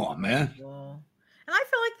 And, come on, man. And I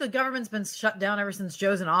feel like the government's been shut down ever since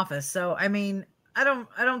Joe's in office. So, I mean, I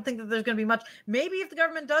don't think that there's going to be much. Maybe if the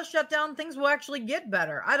government does shut down, things will actually get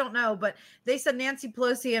better. I don't know. But they said Nancy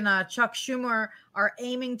Pelosi and Chuck Schumer are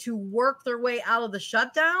aiming to work their way out of the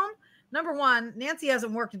shutdown. Number one, Nancy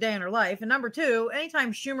hasn't worked a day in her life. And number two,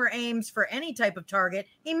 anytime Schumer aims for any type of target,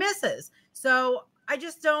 he misses. So I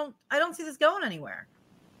don't see this going anywhere.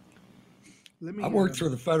 I worked for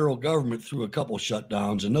the federal government through a couple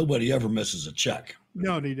shutdowns, and nobody ever misses a check.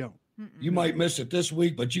 No, they don't. You might miss it this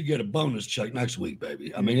week, but you get a bonus check next week,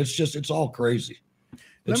 baby. I mean, it's all crazy.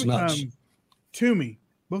 It's nuts. Toomey.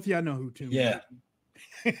 Both of y'all know who Toomey is.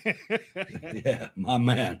 Yeah, my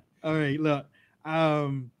man. All right, look.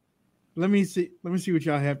 Let me see what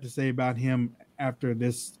y'all have to say about him after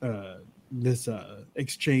this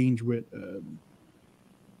exchange with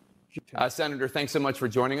Senator, thanks so much for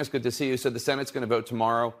joining us. Good to see you. So the Senate's going to vote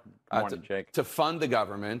tomorrow to fund the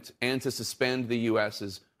government and to suspend the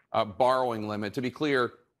U.S.'s borrowing limit. To be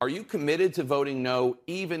clear, are you committed to voting no,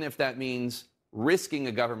 even if that means risking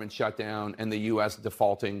a government shutdown and the U.S.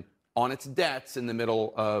 defaulting on its debts in the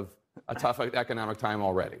middle of a tough economic time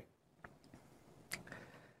already?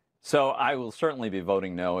 So I will certainly be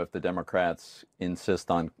voting no if the Democrats insist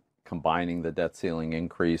on combining the debt ceiling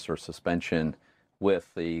increase or suspension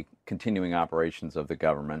with the continuing operations of the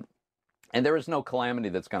government. And there is no calamity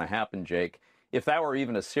that's going to happen, Jake. If that were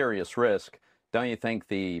even a serious risk, don't you think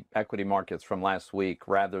the equity markets from last week,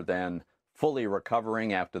 rather than fully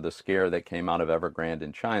recovering after the scare that came out of Evergrande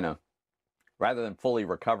in China, rather than fully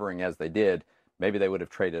recovering as they did, maybe they would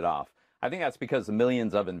have traded off? I think that's because the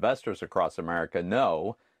millions of investors across America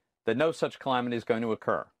know that no such calamity is going to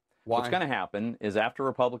occur. Why? What's going to happen is after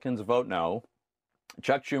Republicans vote no,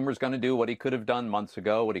 Chuck Schumer is going to do what he could have done months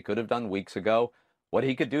ago, what he could have done weeks ago, what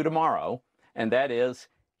he could do tomorrow, and that is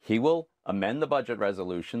he will amend the budget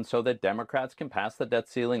resolution so that Democrats can pass the debt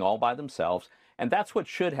ceiling all by themselves, and that's what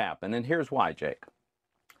should happen, and here's why, Jake.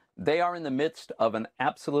 They are in the midst of an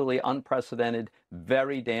absolutely unprecedented,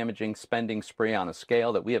 very damaging spending spree on a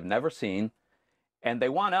scale that we have never seen, and they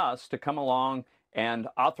want us to come along and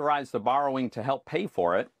authorize the borrowing to help pay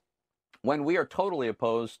for it when we are totally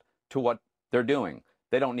opposed to what they're doing.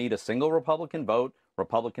 They don't need a single Republican vote.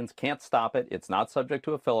 Republicans can't stop it. It's not subject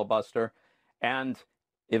to a filibuster. And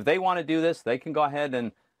if they want to do this, they can go ahead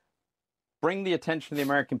and bring the attention of the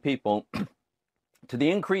American people to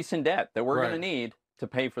the increase in debt that we're going to need to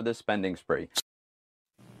pay for this spending spree.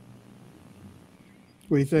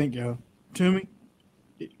 What do you think, Toomey?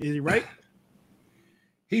 Is he right?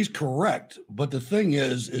 He's correct, but the thing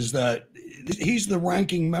is that he's the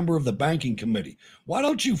ranking member of the banking committee. Why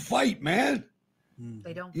don't you fight, man?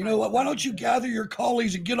 They don't. You know what? Why don't you gather your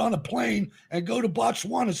colleagues and get on a plane and go to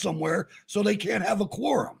Botswana somewhere so they can't have a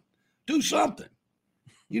quorum? Do something.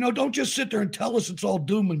 You know, don't just sit there and tell us it's all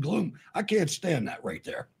doom and gloom. I can't stand that right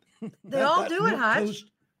there. They all do it, Hutch.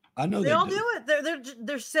 I know They all do it.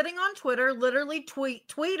 They're sitting on Twitter, literally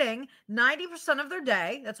tweeting 90% of their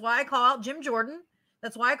day. That's why I call out Jim Jordan.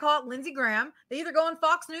 That's why I call out Lindsey Graham. They either go on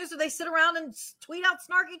Fox News or they sit around and tweet out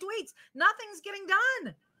snarky tweets. Nothing's getting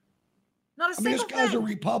done. Not a single this guy's thing. a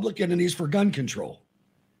Republican and he's for gun control.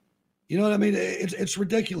 You know what I mean? It's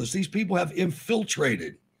ridiculous. These people have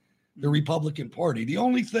infiltrated the Republican Party. The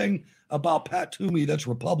only thing about Pat Toomey that's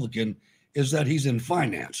Republican is that he's in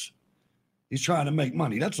finance. He's trying to make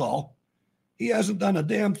money. That's all. He hasn't done a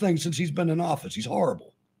damn thing since he's been in office. He's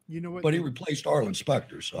horrible. You know what? But he replaced Arlen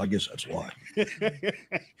Specter, so I guess that's why.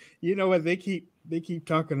 You know what? They keep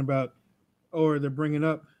talking about, or they're bringing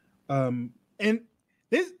up, and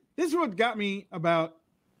this is what got me about.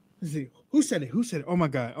 Let's see, who said it? Oh my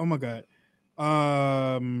god!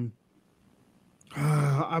 I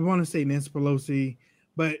want to say Nancy Pelosi,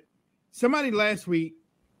 but somebody last week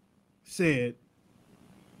said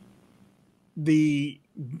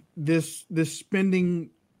this spending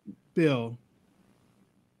bill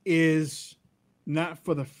is not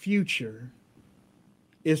for the future,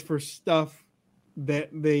 it's for stuff that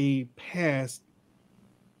they passed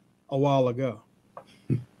a while ago.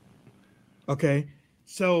 Okay,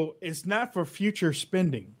 so it's not for future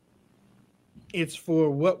spending, it's for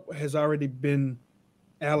what has already been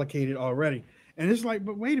allocated already. And it's like,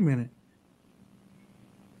 but wait a minute,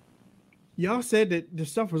 y'all said that the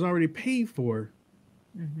stuff was already paid for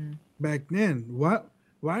back then. Why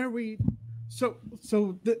are we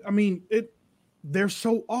they're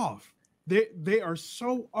so off. They are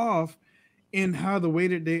so off in how the way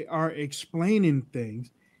that they are explaining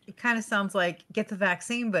things. It kind of sounds like get the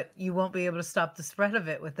vaccine, but you won't be able to stop the spread of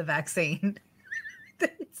it with the vaccine.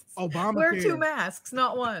 Obamacare. Wear 2 masks,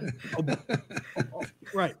 not 1.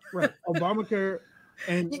 Right. Obamacare,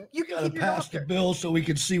 and you can gotta pass the bill so we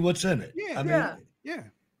can see what's in it. Yeah.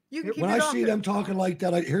 You can keep when your I see them talking like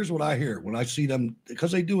that, here's what I hear when I see them,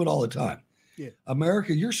 because they do it all the time. Yeah.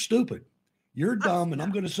 America, you're stupid. You're dumb, and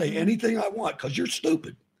I'm going to say anything I want because you're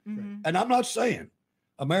stupid. And I'm not saying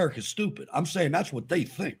America's stupid. I'm saying that's what they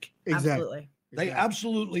think. Absolutely. They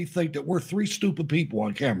absolutely think that we're 3 stupid people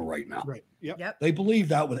on camera right now. Right. Yep. They believe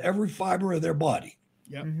that with every fiber of their body.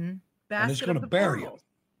 Yep. And it's going to bury them.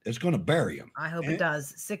 It's going to bury them. I hope it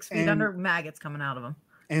does. 6 feet under, maggots coming out of them.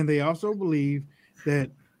 And they also believe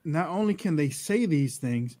that not only can they say these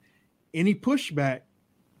things, any pushback,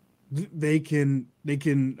 they can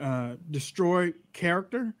destroy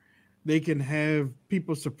character. They can have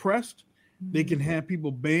people suppressed. They can have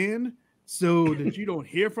people banned so that you don't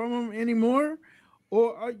hear from them anymore.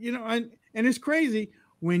 Or and it's crazy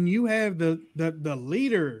when you have the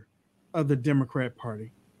leader of the Democrat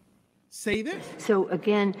Party say this. So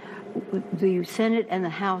again, the Senate and the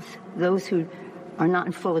House, those who are not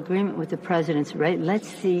in full agreement with the president's, right? Let's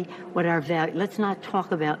see what our value. Let's not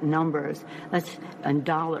talk about numbers. And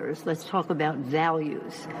dollars. Let's talk about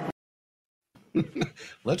values.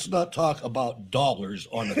 Let's not talk about dollars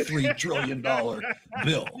on a $3 trillion bill.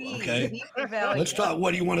 Okay. Let's talk.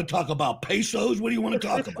 What do you want to talk about? Pesos? What do you want to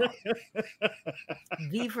talk about?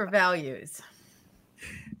 V for values.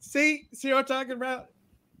 See what I'm talking about?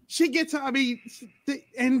 She gets away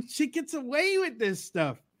with this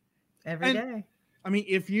stuff every day. I mean,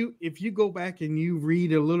 if you go back and you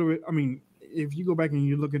read a little bit, if you go back and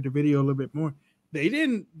you look at the video a little bit more, they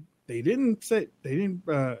didn't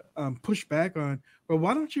push back on, well,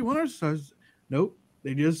 why don't you want us? Nope.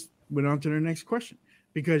 They just went on to their next question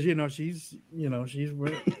because she's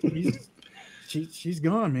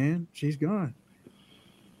gone, man. She's gone.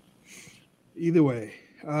 Either way,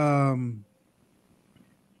 I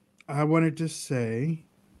wanted to say,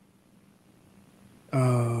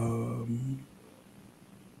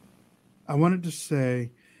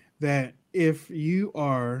 that if you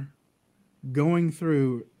are going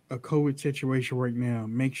through a COVID situation right now,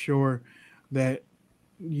 make sure that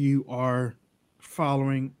you are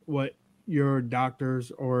following what your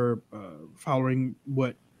doctors or following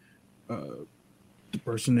what the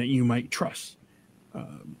person that you might trust,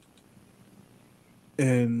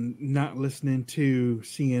 and not listening to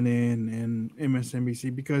CNN and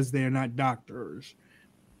MSNBC because they're not doctors.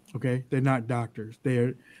 Okay, they're not doctors.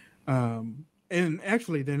 They're and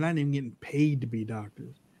actually they're not even getting paid to be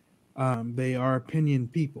doctors. They are opinion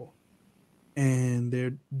people, and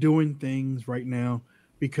they're doing things right now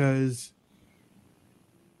because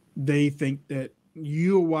they think that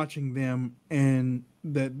you're watching them and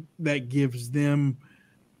that gives them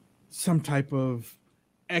some type of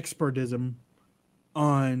expertism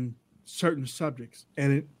on certain subjects,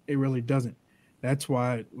 and it really doesn't. That's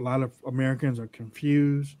why a lot of Americans are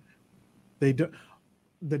confused. The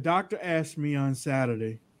doctor asked me on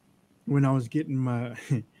Saturday when I was getting my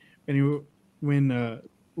And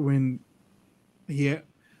when he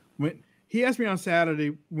asked me on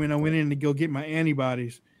Saturday when I went in to go get my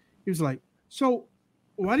antibodies, he was like, "So,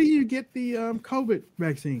 why did you get the COVID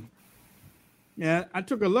vaccine?" Yeah, I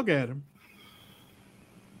took a look at him.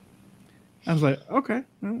 I was like, "Okay,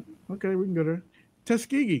 we can go there."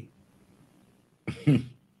 Tuskegee.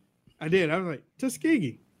 I did. I was like,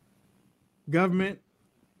 Tuskegee. Government,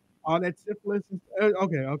 all that syphilis.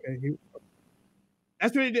 Okay.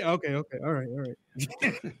 That's what he did. Okay. All right.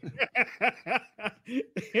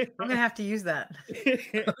 I'm gonna have to use that.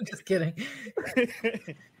 I'm just kidding.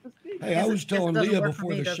 Hey, I was telling Leah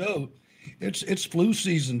before the show, it's flu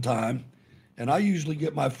season time, and I usually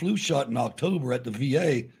get my flu shot in October at the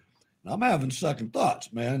VA, and I'm having second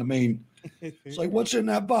thoughts, man. I mean, it's like, what's in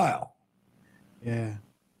that vial? Yeah.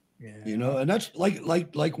 You know, and that's like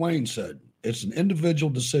Wayne said, it's an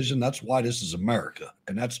individual decision. That's why this is America,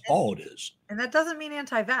 and that's all it is. And that doesn't mean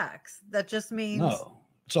anti-vax. That just means no,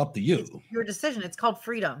 it's up to you. It's your decision. It's called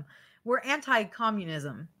freedom. We're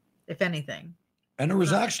anti-communism, if anything. And there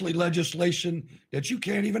was actually legislation that you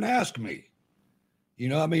can't even ask me. You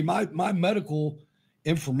know, I mean, my medical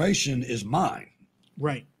information is mine.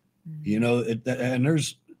 Right. You know, and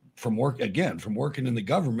there's from working in the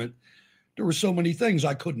government, there were so many things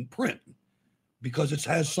I couldn't print because it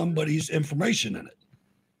has somebody's information in it.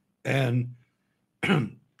 And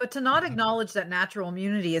but to not acknowledge that natural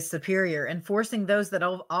immunity is superior and forcing those that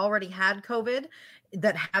have already had COVID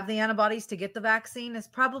that have the antibodies to get the vaccine is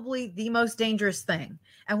probably the most dangerous thing.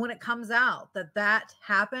 And when it comes out that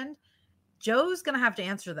happened, Joe's going to have to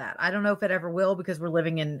answer that. I don't know if it ever will because we're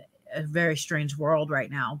living in a very strange world right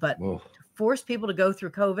now, but to force people to go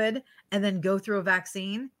through COVID and then go through a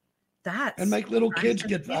vaccine, and make little kids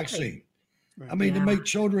get vaccine. Right. I mean, to make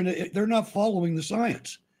children, they're not following the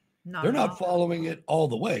science. They're not following it all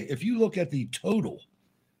the way. If you look at the total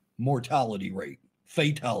mortality rate,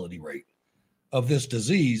 fatality rate of this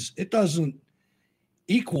disease, it doesn't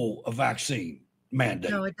equal a vaccine mandate.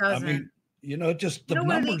 No, it doesn't. I mean, you know, the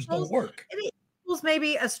numbers don't work. It equals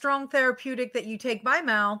maybe a strong therapeutic that you take by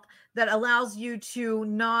mouth that allows you to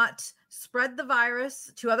not spread the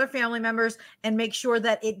virus to other family members and make sure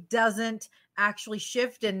that it doesn't actually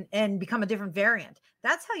shift and become a different variant.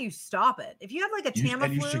 That's how you stop it. If you have like a Tamiflu,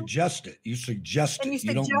 and you suggest it. You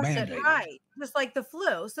don't mandate it. Right. Just like the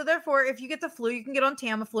flu. So therefore, if you get the flu, you can get on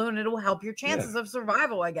Tamiflu and it'll help your chances of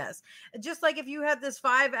survival, I guess. Just like if you had this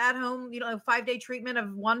 5-day treatment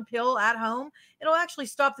of one pill at home, it'll actually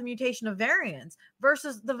stop the mutation of variants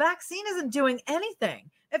versus the vaccine isn't doing anything.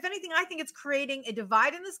 If anything, I think it's creating a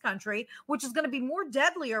divide in this country, which is going to be more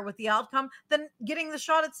deadlier with the outcome than getting the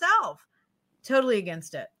shot itself. Totally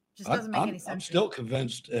against it. Just doesn't make any sense. I'm still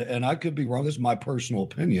convinced, and I could be wrong. This is my personal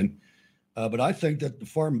opinion, but I think that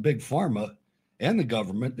big pharma and the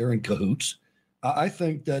government, they're in cahoots. I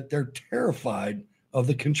think that they're terrified of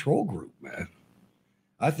the control group, man.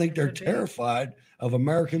 I think they're terrified of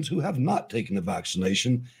Americans who have not taken the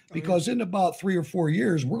vaccination because in about 3 or 4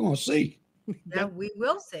 years, we're going to see. Yeah, we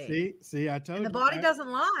will see. See, I told you. And the body doesn't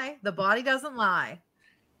lie. The body doesn't lie.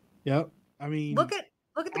 Yep. I mean, look at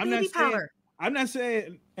the baby powder. I'm not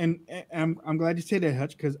saying, and I'm glad you said that,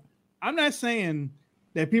 Hutch, because I'm not saying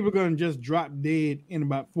that people are going to just drop dead in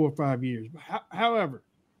about 4 or 5 years. However,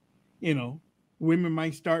 you know, women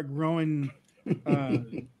might start growing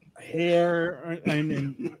hair,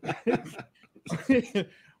 and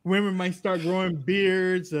women might start growing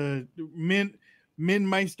beards. Men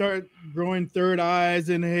might start growing third eyes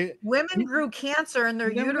and head. Women grew cancer in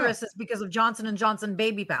their uteruses because of Johnson & Johnson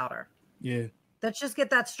baby powder. Yeah. Let's just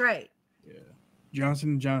get that straight. Yeah.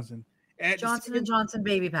 Johnson & Johnson. Johnson & Johnson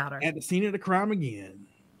baby powder. At the scene of the crime again.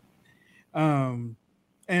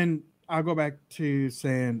 And I'll go back to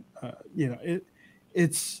saying,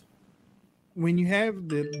 it's when you have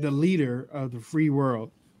the leader of the free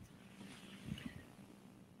world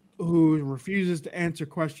who refuses to answer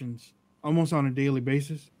questions almost on a daily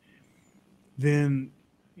basis, then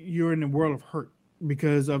you're in a world of hurt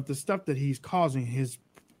because of the stuff that he's causing, his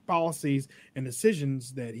policies and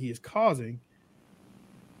decisions that he is causing.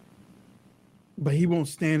 But he won't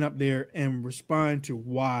stand up there and respond to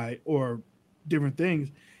why or different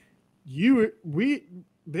things.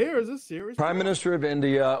 There is a serious Prime Minister of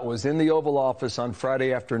India was in the Oval Office on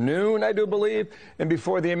Friday afternoon, I do believe, and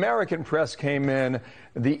before the American press came in,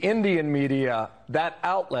 the Indian media, that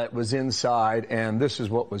outlet was inside, and this is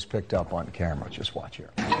what was picked up on camera. Just watch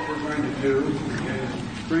here. What we're going to do is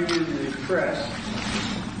bring in the press.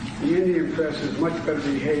 The Indian press is much better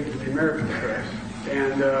behaved than the American press,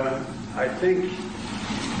 and I think,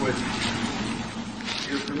 with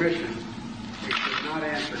your permission, we should not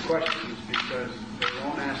answer questions because they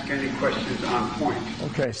won't ask any questions on point.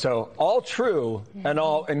 Okay, so all true and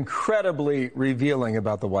all incredibly revealing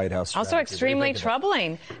about the White House strategy. Also extremely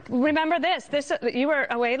troubling. Remember this, you were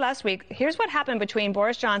away last week. Here's what happened between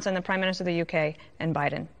Boris Johnson, the Prime Minister of the UK, and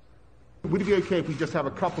Biden. Would it be okay if we just have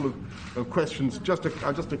a couple of questions, just a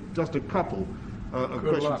couple of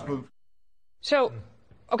questions? So,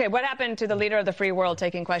 okay, what happened to the leader of the free world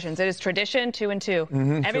taking questions? It is tradition, 2 and 2.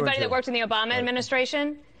 Everybody that worked in the Obama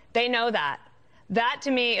administration, they know that. That,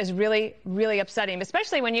 to me, is really, really upsetting,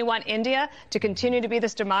 especially when you want India to continue to be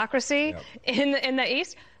this democracy in the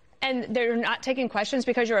East. And they're not taking questions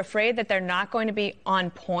because you're afraid that they're not going to be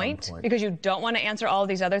on point, because you don't want to answer all of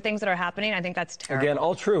these other things that are happening. I think that's terrible. Again,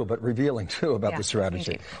 all true, but revealing, too, about the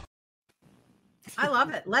strategy. I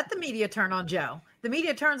love it. Let the media turn on Joe. The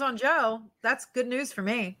media turns on Joe. That's good news for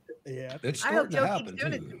me. Yeah, it's I hope starting Joe to happen, keeps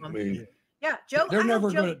doing it too. to I him. mean, Yeah, Joe. they're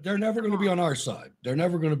never going to be on our side. They're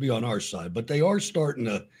never going to be on our side, but they are starting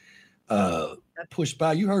to push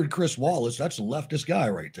back. You heard Chris Wallace. That's a leftist guy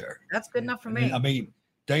right there. That's good enough for me. I mean,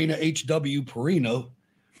 Dana H.W. Perino,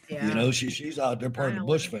 Yeah. you know, she's out there part of the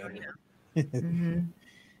Bush family. Mhm.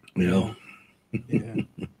 You know. Yeah.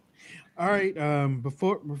 All right.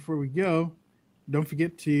 Before we go, don't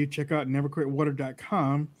forget to check out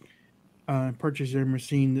neverquitwater.com. Purchase your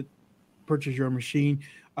machine.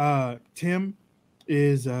 Tim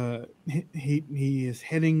is he is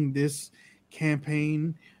heading this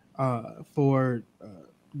campaign for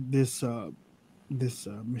this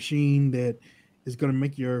machine that is going to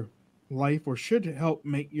make your life, or should help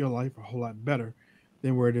make your life, a whole lot better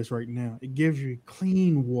than where it is right now. It gives you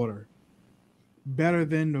clean water, better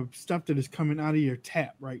than the stuff that is coming out of your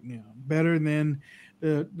tap right now, better than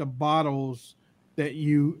the bottles that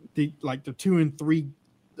like the 2 and 3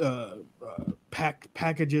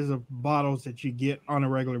 packages of bottles that you get on a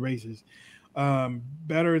regular basis,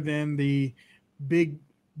 better than the big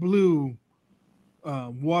blue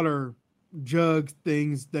water jug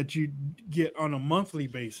things that you get on a monthly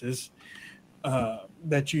basis,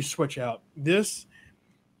 that you switch out. This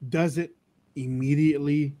does it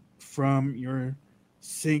immediately from your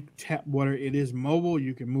sink tap water. It is mobile.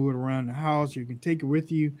 You can move it around the house. You can take it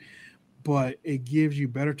with you, but it gives you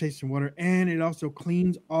better tasting water, and it also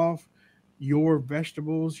cleans off your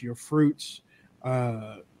vegetables, your fruits,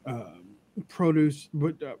 produce,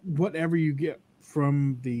 whatever you get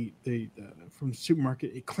from the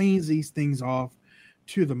supermarket. It cleans these things off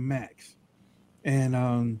to the max,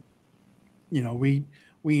 and you know, we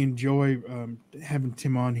enjoy having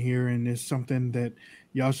Tim on here, and it's something that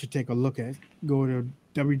y'all should take a look at. Go to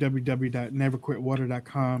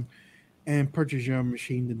www.neverquitwater.com and purchase your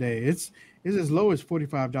machine today. It's as low as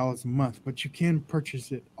 $45 a month, but you can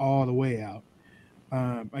purchase it all the way out.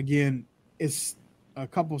 Again, it's a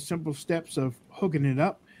couple simple steps of hooking it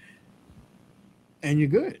up, and you're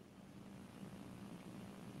good.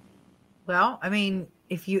 Well, I mean,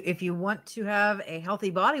 if you want to have a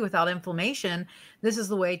healthy body without inflammation, this is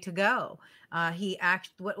the way to go.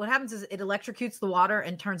 What happens is it electrocutes the water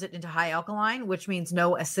and turns it into high alkaline, which means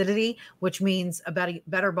no acidity, which means a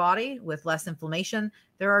better body with less inflammation.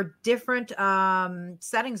 There are different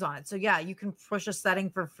settings on it. So yeah, you can push a setting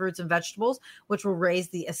for fruits and vegetables, which will raise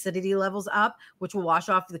the acidity levels up, which will wash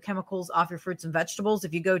off the chemicals off your fruits and vegetables.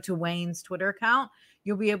 If you go to Wayne's Twitter account,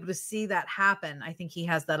 you'll be able to see that happen. I think he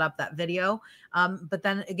has that video. But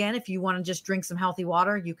then again, if you want to just drink some healthy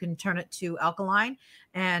water, you can turn it to alkaline,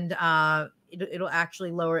 and it'll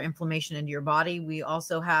actually lower inflammation into your body. We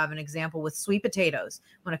also have an example with sweet potatoes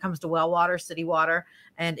when it comes to well water, city water,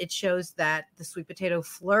 and it shows that the sweet potato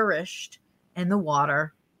flourished in the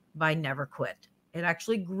water by Never Quit. It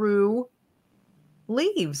actually grew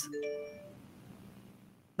leaves.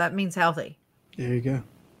 That means healthy. There you go.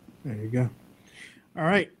 There you go. All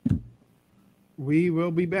right. We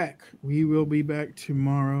will be back. We will be back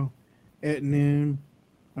tomorrow at noon.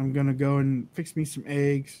 I'm going to go and fix me some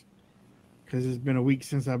eggs because it's been a week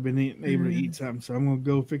since I've been able to eat something. So I'm going to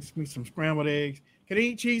go fix me some scrambled eggs. Can I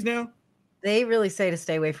eat cheese now? They really say to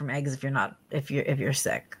stay away from eggs if you're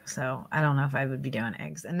sick. So I don't know if I would be doing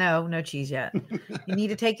eggs. And no cheese yet. You need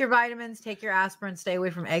to take your vitamins, take your aspirin, stay away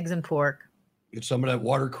from eggs and pork. Get some of that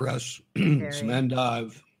watercress, some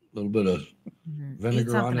endive, a little bit of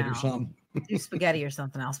vinegar on it or something. Do spaghetti or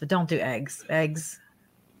something else, but don't do eggs. Eggs.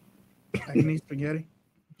 I can eat spaghetti?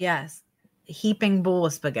 Yes. A heaping bowl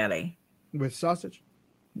of spaghetti. With sausage?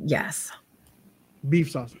 Yes. Beef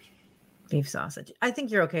sausage. Beef sausage. I think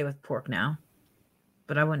you're okay with pork now,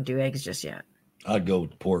 but I wouldn't do eggs just yet. I'd go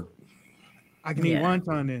with pork. I can eat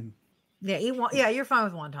wonton then. Yeah, you're fine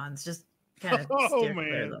with wontons. Just kind of Oh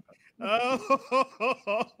man.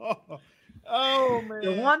 Oh man, The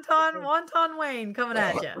wonton Wayne coming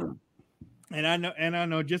at you. And I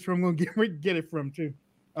know just where I'm gonna get it from too.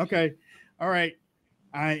 Okay, all right.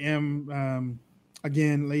 I am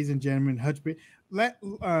again, ladies and gentlemen, Hutchby.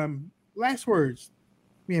 Last words.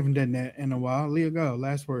 We haven't done that in a while. Leah, go.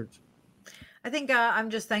 Last words. I think I'm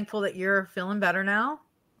just thankful that you're feeling better now.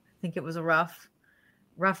 I think it was a rough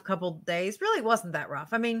couple days. Really wasn't that rough.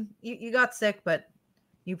 I mean, you got sick, but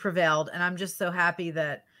you prevailed, and I'm just so happy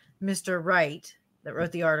that Mr. Wright that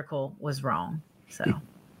wrote the article was wrong. So,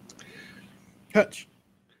 Hutch.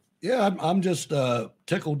 Yeah, I'm just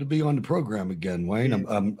tickled to be on the program again, Wayne.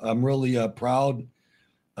 I'm really proud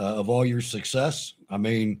of all your success. I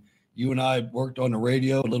mean, you and I worked on the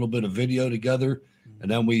radio, a little bit of video together, and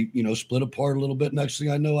then we, split apart a little bit. Next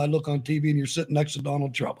thing I know, I look on TV and you're sitting next to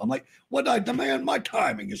Donald Trump. I'm like, what I demand? My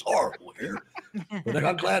timing is horrible here. But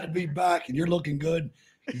I'm glad to be back, and you're looking good.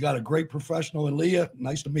 You got a great professional in Leah.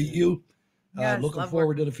 Nice to meet you. Yes, looking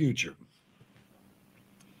forward to the future.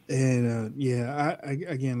 And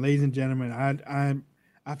again, ladies and gentlemen,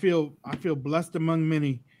 I feel blessed among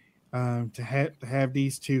many to have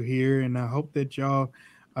these two here, and I hope that y'all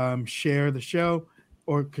share the show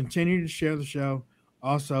or continue to share the show.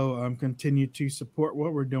 Also, continue to support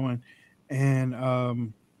what we're doing, and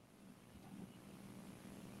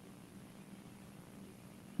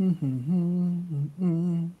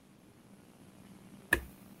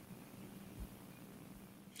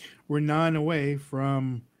we're 9 away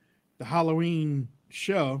from the Halloween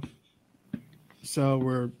show, so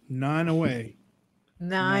we're 9 away.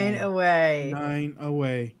 9 away. 9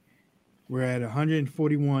 away. We're at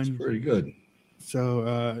 141. That's pretty good.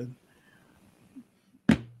 So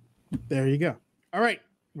there you go. All right.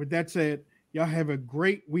 With that said, y'all have a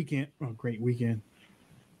great weekend. Oh, great weekend.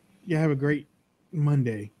 Y'all have a great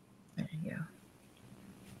Monday. There you go.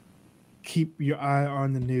 Keep your eye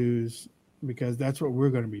on the news, because that's what we're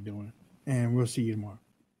going to be doing. And we'll see you tomorrow.